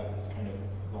that make up this kind of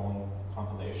long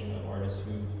compilation of artists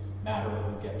who matter,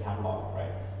 who get cataloged,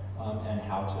 right? And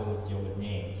how to deal with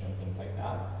names and things like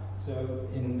that. So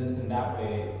in that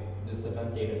way, this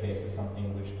event database is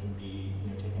something which can be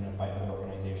taken up by other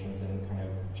organizations and kind of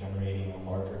generating a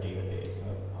larger database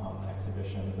of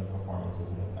exhibitions and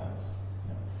performances and events.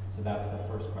 So that's the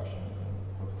first question, and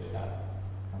hopefully that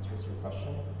answers your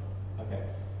question. Okay.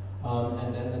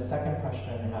 And then the second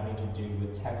question having to do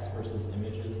with text versus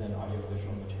images and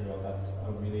audiovisual material, that's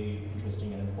a really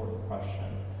interesting and important question.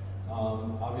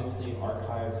 Obviously,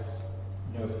 archives,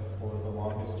 for the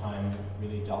longest time,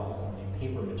 really dealt with only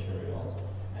paper materials.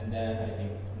 And then I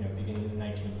think, beginning in the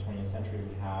 19th, 20th century,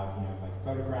 we have, like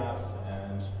photographs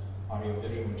and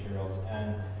audiovisual materials.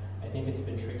 And I think it's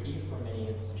been tricky for many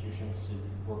institutions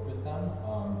to work with them.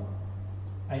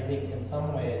 I think in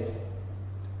some ways,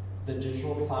 the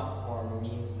digital platform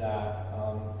means that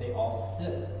they all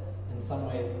sit in some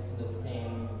ways in the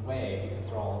same way because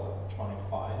they're all electronic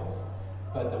files.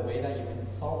 But the way that you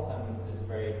consult them is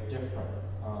very different.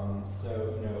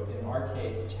 So, in our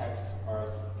case, texts are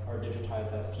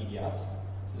digitized as PDFs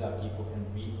so that people can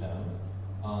read them.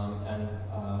 And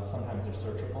sometimes they're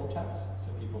searchable texts,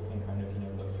 so people can kind of,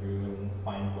 look through and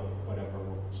find whatever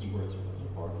keywords you're looking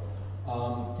for.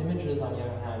 Images, on the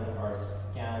other hand, are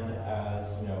scanned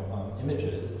as,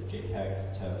 images,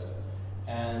 JPEGs, TIFFs,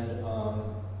 and,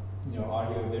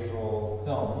 audiovisual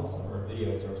films or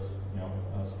videos are,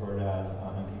 stored as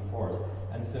MP4s.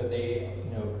 And so they,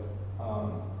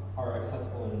 are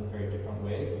accessible in very different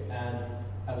ways. And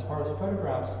as far as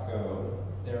photographs go,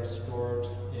 they're stored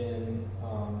in,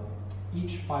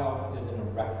 each file is in a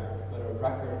record, but a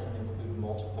record can include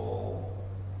multiple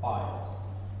files.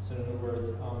 So in other words,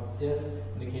 if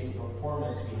in the case of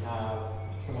performance, we have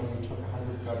someone who took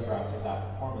 100 photographs of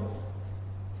that performance,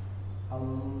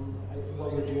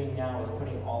 what we're doing now is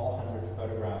putting all 100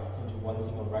 photographs into one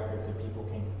single record so people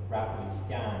can rapidly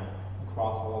scan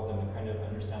across all of them and kind of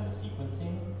understand the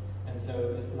sequencing. And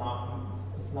so it's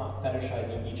not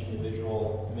fetishizing each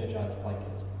individual image as like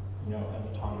it's an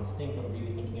autonomous thing, but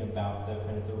really thinking about the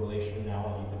kind of the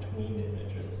relationality between the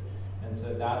images. And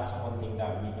so that's one thing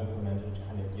that we've implemented to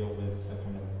kind of deal with the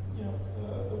kind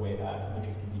of the way that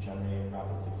images can be generated in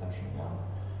rapid succession now.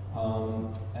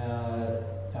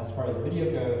 As far as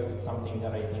video goes, it's something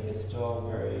that I think is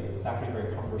still it's actually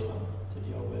very cumbersome to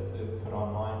deal with, to put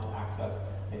online, to access.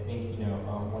 I think,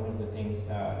 one of the things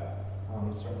that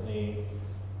certainly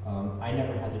I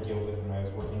never had to deal with when I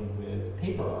was working with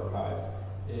paper archives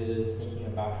is thinking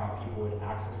about how people would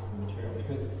access the material.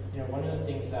 Because, one of the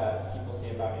things that people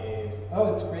say about AA is,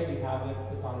 oh, it's great, you have it,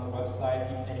 it's on the website,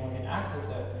 anyone can access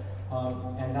it.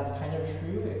 And that's kind of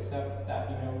true, except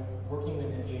that, working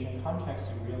in an Asian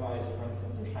context, you realize, for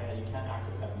instance, in China, you can't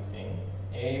access everything.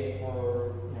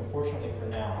 Fortunately for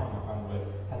now, knock on wood,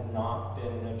 has not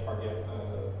been a target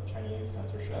of Chinese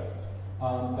censorship.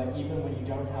 But even when you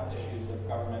don't have issues of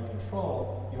government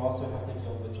control, you also have to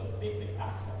deal with just basic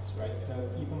access, right? So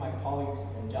even my colleagues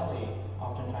in Delhi,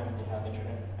 oftentimes they have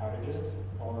internet outages,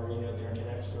 or their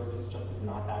internet service just is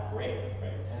not that great,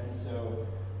 right? And so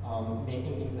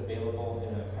making things available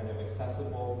in a kind of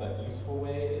accessible but useful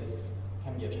way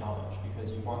can be a challenge,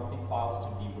 because you want the files to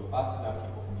be robust so that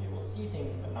people can be able to see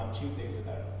things, but not too big so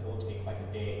that it will take like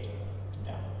a day to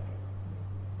download.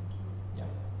 Yeah.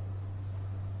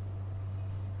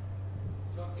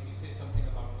 So can you say something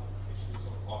about issues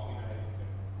of copyright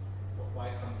and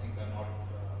why some things are not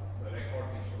the record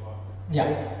we show up?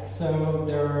 Yeah, so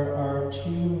there are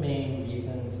two main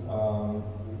reasons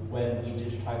when we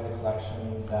digitize a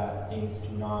collection that things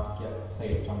do not get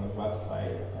placed on the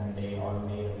website and they are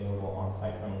made available on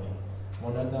site only.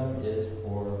 One of them is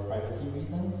for privacy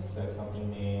reasons, so something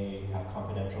may have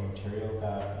confidential material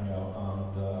that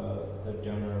the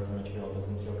donor of the material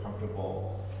doesn't feel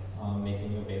comfortable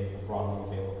making broadly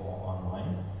available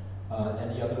online.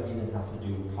 And the other reason has to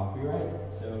do with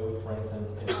copyright. So, for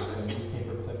instance, if it's a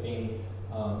newspaper clipping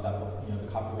that the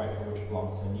copyright for which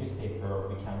belongs to the newspaper,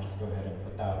 we can't just go ahead and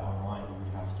put that online. We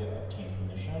would have to obtain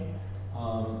permission.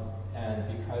 And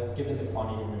because, given the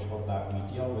quantity of material that we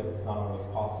deal with, it's not always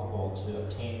possible to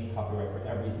obtain copyright for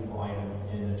every single item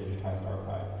in a digitized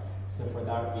archive. So, for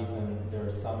that reason, there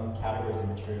are some categories of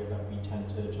material that we tend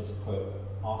to just put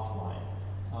offline.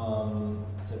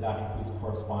 So that includes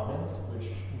correspondence, which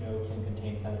can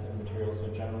contain sensitive material. So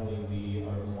generally, we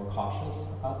are more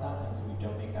cautious about that, and so we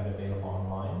don't make that available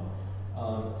online.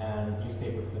 And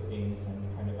newspaper clippings and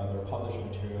kind of other published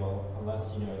material,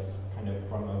 unless it's kind of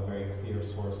from a very clear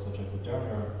source, such as a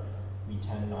donor, we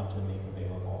tend not to make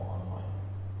available online.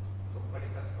 So, but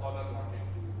if a scholar wanted to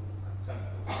consult,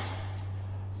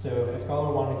 so if a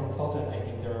scholar wanted to consult it, I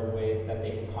think there are ways that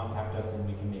they can contact us and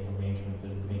we can make arrangements to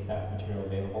make that material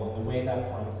available. In the way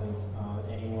that, for instance,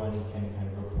 anyone can kind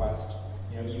of request,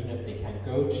 even if they can't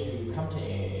come to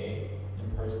AAA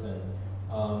in person,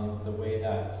 the way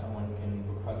that someone can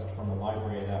request from a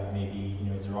library that maybe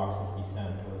Xeroxes be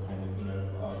sent, or kind of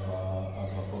of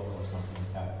a book or something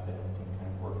like that, then we can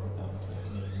kind of work with them to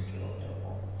make the material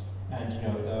available. And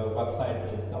the website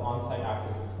the on-site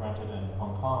access is granted in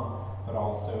Hong Kong, but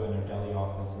also in our Delhi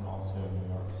office and also in New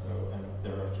York. So, and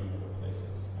there are a few other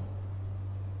places.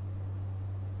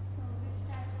 So which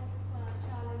type of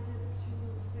challenges you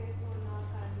face on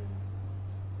archiving?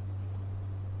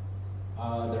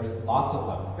 There's lots of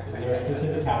them. Is there a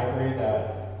specific category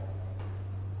that?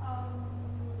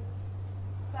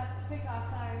 Specific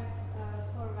archive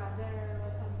for weather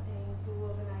or something to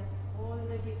organize all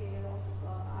the detail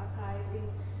of archiving,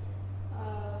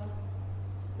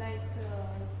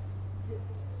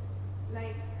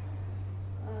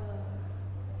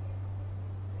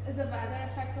 the weather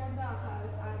effect on the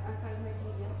archive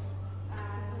material,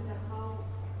 and how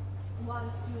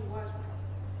once you work.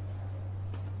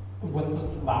 What's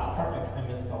this last part? I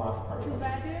missed the last part. The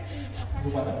weather is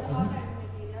affecting the weather. archive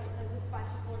material, the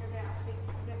special photographic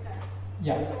records.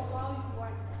 Yeah. So how you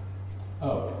work?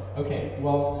 Oh, okay.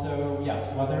 Well, so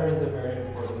yes, weather is a very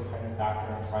important kind of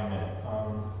factor in climate.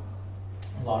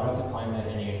 A lot of the climate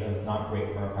in Asia is not great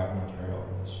for archival material.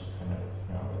 It's just kind of,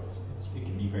 it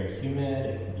can be very humid,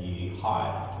 it can be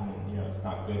hot, it's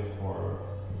not good for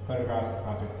photographs, it's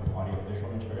not good for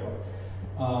audio-visual material.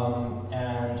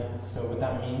 And so what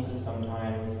that means is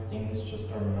sometimes things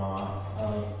just are not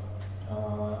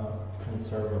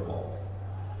conservable.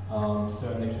 So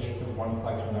in the case of one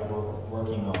collection that we're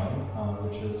working on,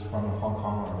 which is from a Hong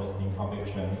Kong artist named Hao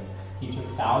Big-Shen, he took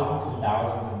thousands and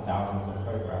thousands and thousands of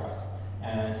photographs.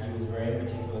 And he was very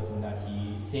meticulous in that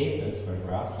he saved those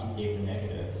photographs, he saved the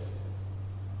negatives.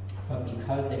 But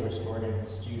because they were stored in his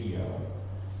studio,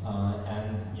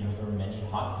 and there were many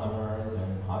hot summers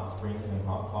and hot springs and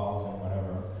hot falls and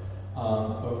whatever,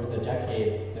 over the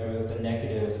decades, the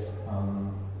negatives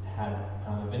had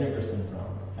vinegar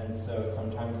syndrome. And so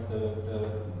sometimes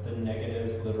the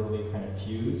negatives literally kind of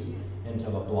fuse into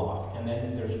a block, and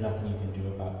then there's nothing you can do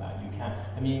about that.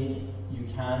 You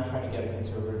can try to get a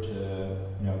conservator to,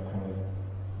 kind of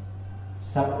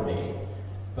separate,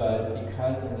 but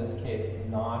because in this case it's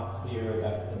not clear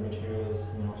that the material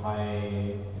is,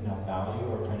 high enough value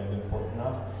or kind of important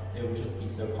enough, it would just be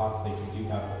so costly to do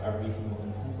that for every single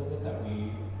instance of it that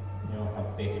we,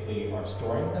 have basically are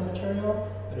storing the material,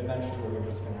 but eventually we're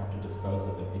just going to have to dispose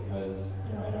of it because,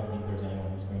 I don't think there's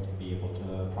anyone who's going to be able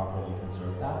to properly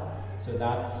conserve that. So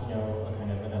that's, a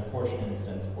kind of an unfortunate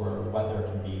instance where weather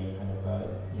can be kind of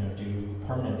do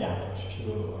permanent damage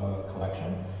to a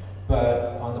collection.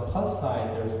 But on the plus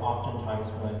side, there's often times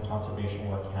when conservation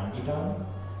work can be done,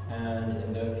 and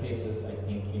in those cases, I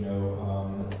think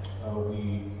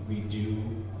we do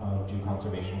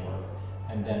conservation work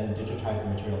and then digitize the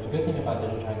material. The good thing about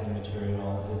digitizing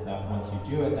material is that once you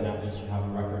do it, then at least you have a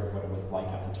record of what it was like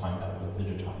at the time that it was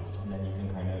digitized, and then you can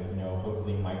kind of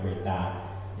hopefully migrate that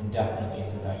indefinitely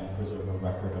so that you preserve a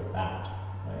record of that,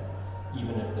 right?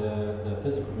 Even if the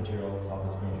physical material itself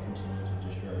is going to continue to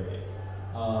deteriorate.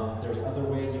 There's other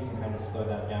ways you can kind of slow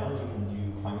that down. You can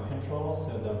do climate control.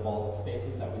 So the vault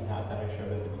spaces that we had that I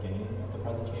showed at the beginning of the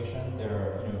presentation,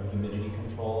 they're humidity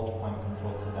controlled, climate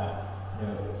controlled, so that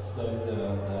it slows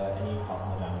any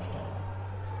possible damage down.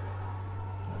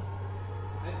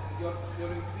 And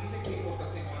you're increasingly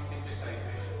focusing on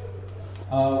digitization.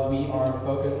 We are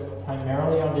focused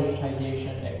primarily on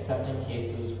digitization, except in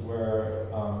cases where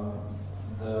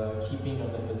the keeping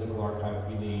of the physical archive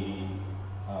really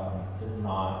is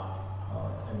not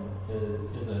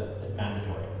is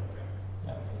mandatory.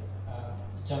 Yeah.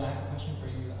 John, I have a question for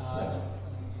you. Yeah.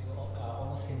 You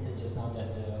almost hinted just now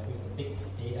that with the big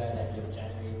data that you've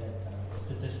generated,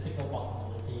 statistical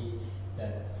possibility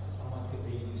that someone could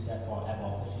really use that for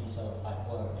advocacy sort of type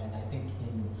work. And I think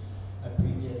in a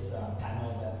previous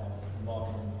panel that I was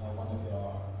involved in, one of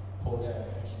your coder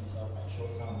actually sort of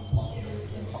showed some of this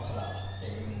possibility and talked about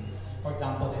saying, for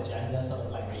example, the gender sort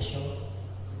of ratio.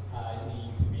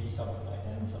 We really sort of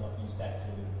then sort of use that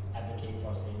to advocate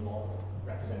for say more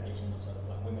representation of sort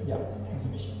of women Yeah. in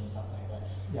exhibition and stuff like that.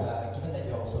 Given that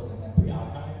you're also contemporary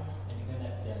archive, and given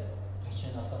that the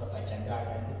question of sort of like gender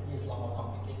identity is a lot more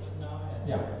complicated now,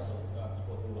 and also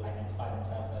people who identify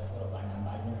themselves as sort of like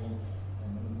non-binary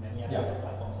and many other sort of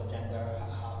like forms of gender,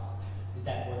 how is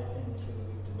that worked into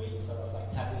the way you sort of like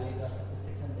tabulate your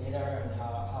statistics and data, and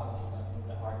how is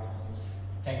the archive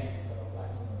technically sort of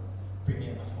like,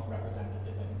 bringing a much more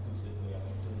representative and inclusive way of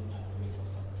including other ways of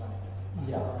sort of like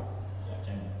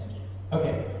gender. Thank you.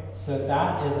 Okay, so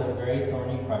that is a very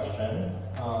thorny question,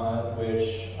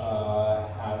 which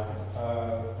has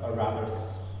a rather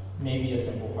maybe a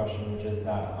simple question, which is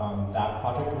that that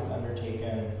project was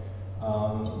undertaken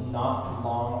not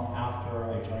long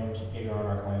after I joined ADR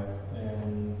Archive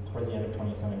towards the end of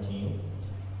 2017.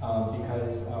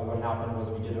 Because what happened was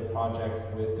we did a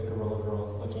project with the Guerrilla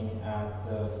Girls looking at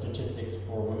the statistics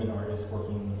for women artists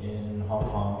working in Hong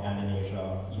Kong and in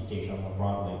Asia, East Asia more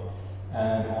broadly,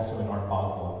 and also in Art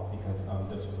Basel, because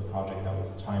this was a project that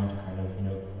was timed to kind of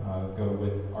go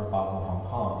with Art Basel Hong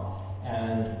Kong.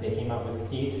 And they came out with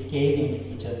scathing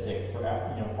statistics for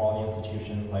all the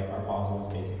institutions. Like Art Basel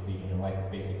was basically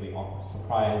basically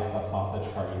surprise a sausage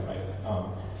party, right?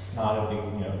 Not a big,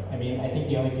 I mean, I think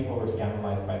the only people who were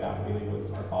scandalized by that really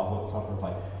was Art Basel itself. Was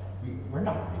like, we're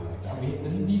not really like that.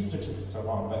 These statistics are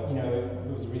wrong, but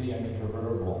it was really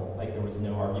uncontrovertible. Like there was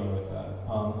no arguing with that.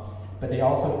 But they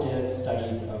also did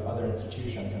studies of other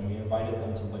institutions, and we invited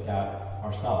them to look at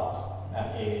ourselves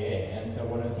at AAA. And so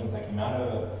one of the things that came out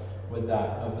of it was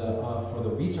that for the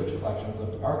research collections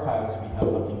of the archives, we had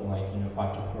something like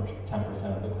 5 to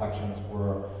 10% of the collections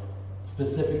were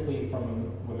specifically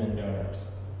from women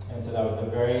donors, and so that was a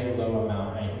very low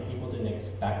amount. And I think people didn't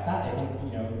expect that. I think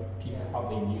people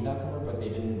probably knew that somewhere, but they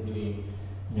didn't really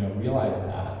realize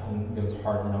that in those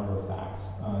hard number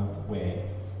facts way.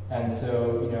 And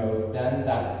so then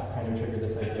that kind of triggered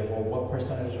this idea. Well, what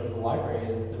percentage of the library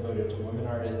is devoted to women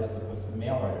artists as opposed to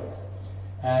male artists?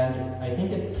 And I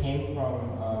think it came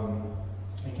from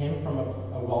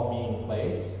a well-meaning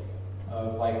place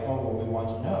of like, oh, well, we want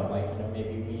to know,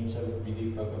 maybe we need to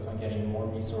really focus on getting more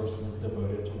resources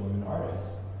devoted to women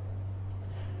artists.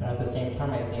 But at the same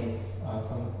time, I think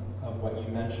some of what you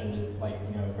mentioned is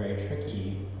very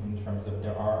tricky in terms of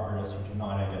there are artists who do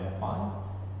not identify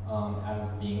as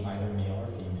being either male or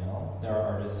female. There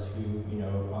are artists who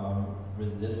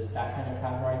resist that kind of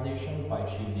categorization by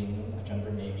choosing a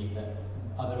gender maybe that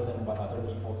other than what other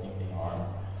people think they are.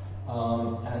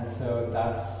 And so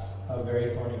that's a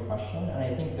very thorny question, and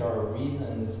I think there are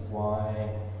reasons why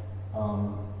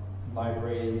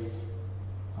libraries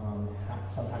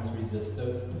sometimes resist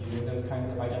doing those kinds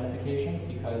of identifications,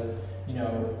 because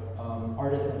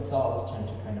artists themselves tend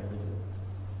to kind of resist.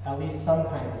 At least some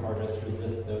kinds of artists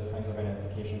resist those kinds of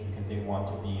identifications because they want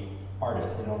to be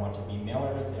artists. They don't want to be male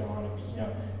artists. They don't want to be they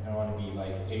don't want to be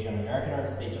like Asian American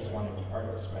artists. They just want to be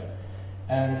artists, right?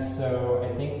 And so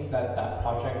I think that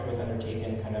project was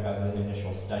undertaken kind of as an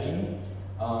initial study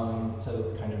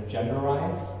to kind of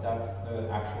genderize. That's the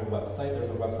actual website. There's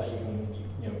a website you can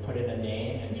put in a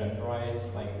name and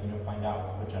genderize, find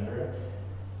out what gender.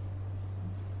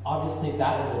 Obviously,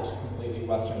 that is a completely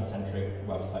Western-centric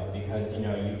website because you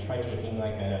try taking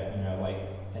like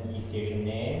an East Asian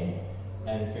name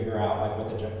and figure out what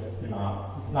the gender. It's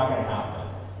not going to happen.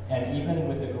 And even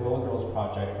with the Guerrilla Girls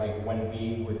project, when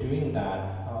we were doing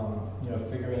that,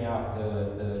 figuring out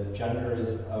the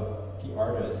genders of the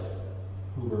artists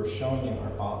who were showing in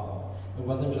Art Basel, it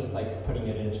wasn't just putting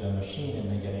it into a machine and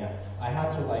then getting it. I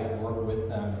had to work with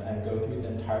them and go through the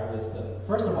entire list of.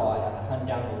 First of all, I had to hunt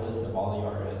down the list of all the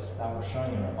artists that were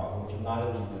showing in Art Basel, which is not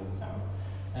as easy as it sounds.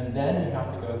 And then you have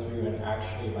to go through and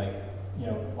actually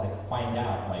find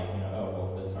out oh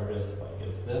well, this artist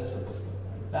is this or this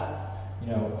is that.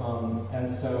 And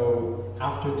so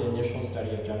after the initial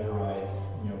study of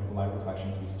genderize, the library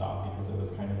collections, we stopped because it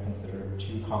was kind of considered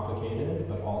too complicated,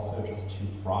 but also just too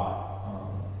fraught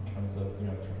in terms of,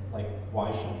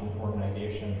 why should an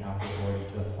organization have the authority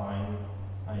to assign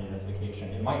an identification?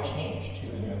 It might change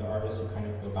too. The artists who kind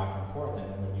of go back and forth, and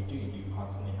what you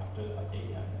constantly have to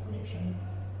update that information.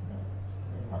 It's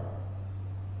very hard.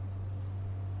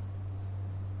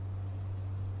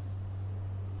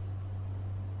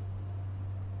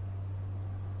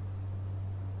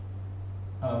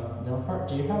 Nilfar,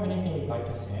 do you have anything you'd like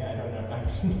to say? I don't know.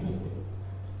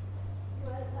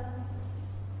 Well, I have.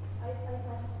 Oh,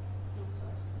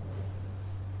 sorry.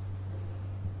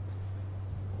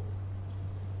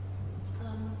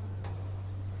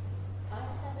 I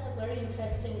had a very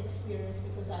interesting experience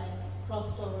because I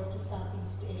crossed over to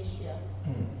Southeast Asia,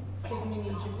 beginning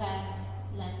in Japan,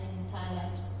 landing in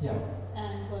Thailand,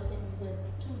 and working with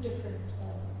two different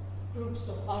groups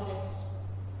of artists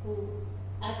who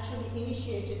actually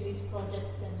initiated these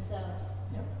projects themselves.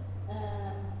 Yeah.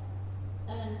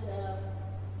 And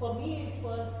for me,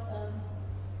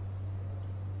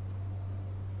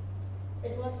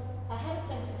 I had a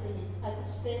sense of relief. I could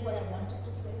say what I wanted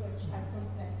to say, which I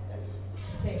couldn't necessarily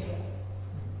say here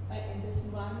in this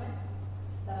environment.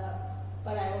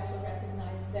 But I also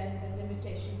recognize then the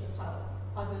limitations of how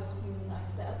others view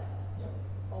myself,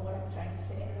 or what I'm trying to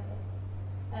say.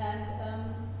 And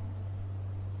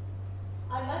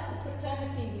I like the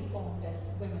fraternity we formed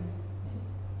as women.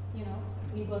 You know,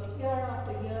 we worked year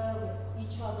after year with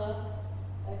each other,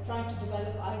 trying to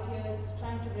develop ideas,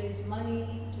 trying to raise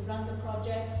money to run the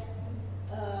projects,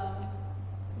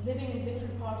 living in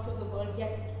different parts of the world,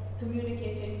 yet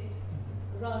communicating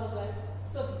rather well.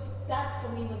 So that for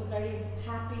me was a very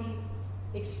happy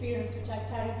experience, which I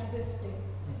carry to this day.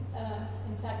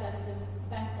 In fact, I was in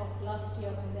Bangkok last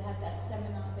year when they had that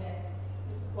seminar there,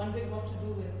 wondering what to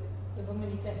do with the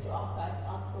Women Festival archives.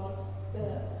 After all,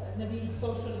 the Nabil's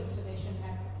social installation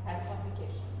had a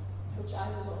publication, which I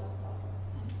was also part of.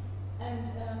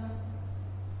 And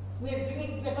we're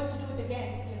going to do it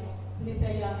again. You know,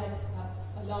 Lithuania has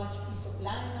a large piece of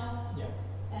land now,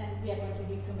 and we are going to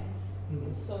recommence.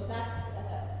 So that's,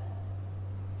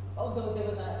 although there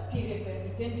was a period where we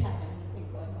didn't have anything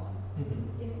going on,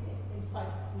 in spite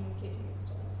of communicating with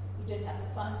each other. We didn't have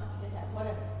the funds, we didn't have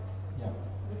whatever,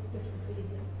 with different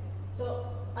reasons. So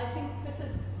I think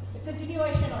the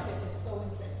continuation of it is so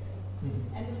interesting.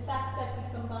 And the fact that we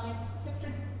combine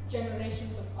different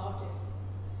generations of artists,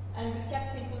 and we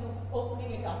kept thinking of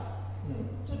opening it up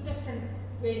to different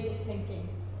ways of thinking,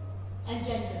 and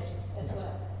genders as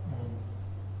well.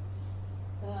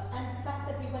 And the fact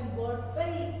that we were involved,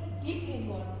 very deeply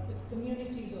involved with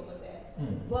communities over there,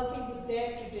 working with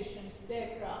their traditions,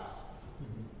 their crafts,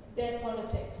 their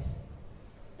politics.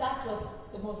 That was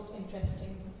the most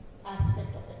interesting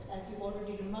aspect of it. As you've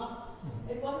already remarked,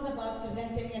 it wasn't about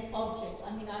presenting an object.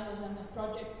 I mean, I was on a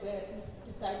project where we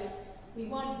decided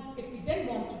if we didn't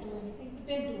want to do anything, we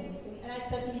didn't do anything. And I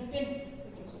certainly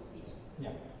didn't produce a piece.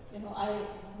 You know, I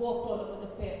walked all over the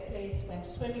place, went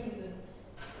swimming in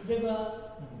the river,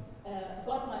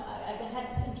 I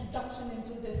had this introduction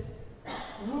into this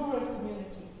rural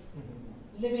community,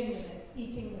 living with it,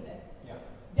 eating with it.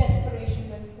 Desperation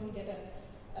when we couldn't get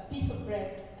a piece of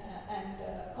bread and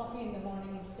coffee in the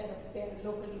morning instead of their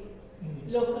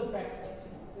local breakfast,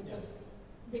 you know, which was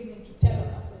beginning to tell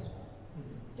on us as well.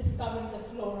 Discovering the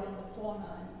flora and the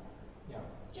fauna, and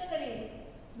generally,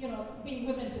 you know, being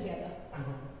women together.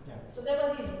 So there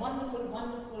were these wonderful,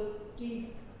 wonderful,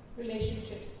 deep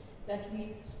relationships that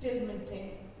we still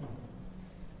maintain.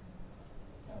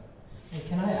 And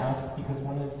can I ask, because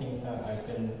one of the things that I've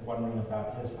been wondering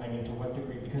about is, I mean, to what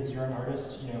degree, because you're an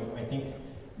artist, you know, I think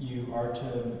you are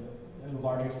to a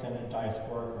large extent a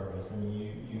diasporic artist. I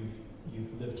mean,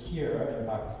 you've lived here in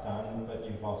Pakistan, but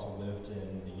you've also lived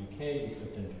in the UK, you've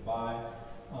lived in Dubai,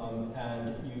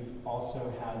 and you've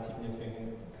also had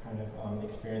significant kind of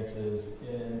experiences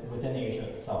within Asia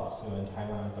itself, so in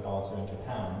Thailand, but also in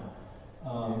Japan.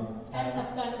 And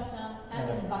Afghanistan and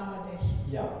in Bangladesh.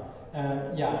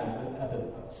 And at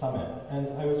the summit. And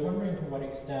I was wondering to what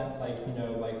extent,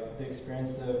 the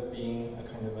experience of being a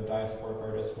kind of a diasporic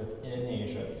artist within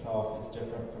Asia itself is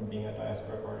different from being a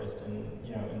diasporic artist in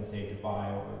say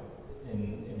Dubai or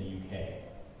in the UK.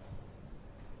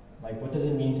 Like, what does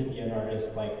it mean to be an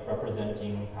artist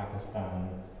representing Pakistan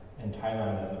and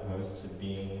Thailand as opposed to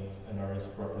being an artist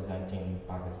representing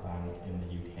Pakistan in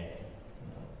the UK?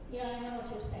 Yeah, I know what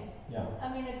you're saying.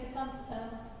 I mean, it becomes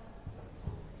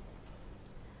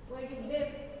where you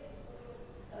live,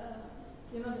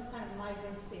 this kind of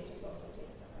migrant status also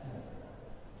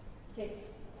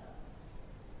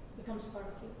becomes part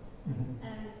of you.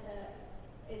 And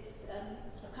it's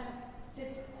a kind of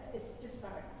it's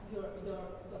disparate.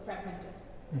 You're fragmented.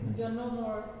 You're no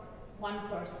more one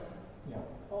person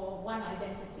or one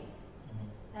identity.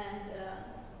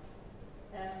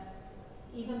 And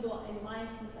even though in my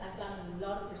instance I've done a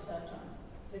lot of research on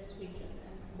this region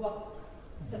and worked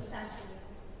substantially,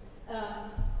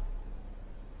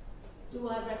 do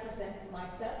I represent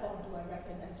myself or do I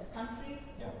represent a country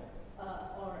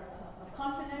or a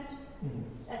continent?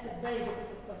 That's a very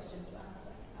difficult question to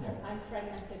answer. I'm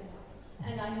fragmented now.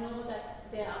 And I know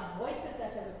that there are voices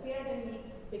that have appeared in me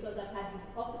because I've had these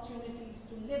opportunities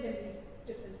to live in these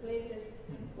different places,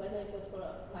 whether it was for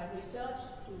my research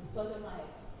to further my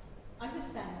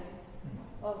understanding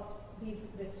of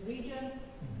this region,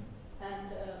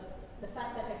 and the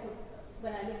fact that I could,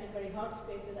 when I lived in very hot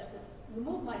spaces, I could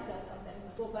remove myself from them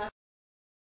and go back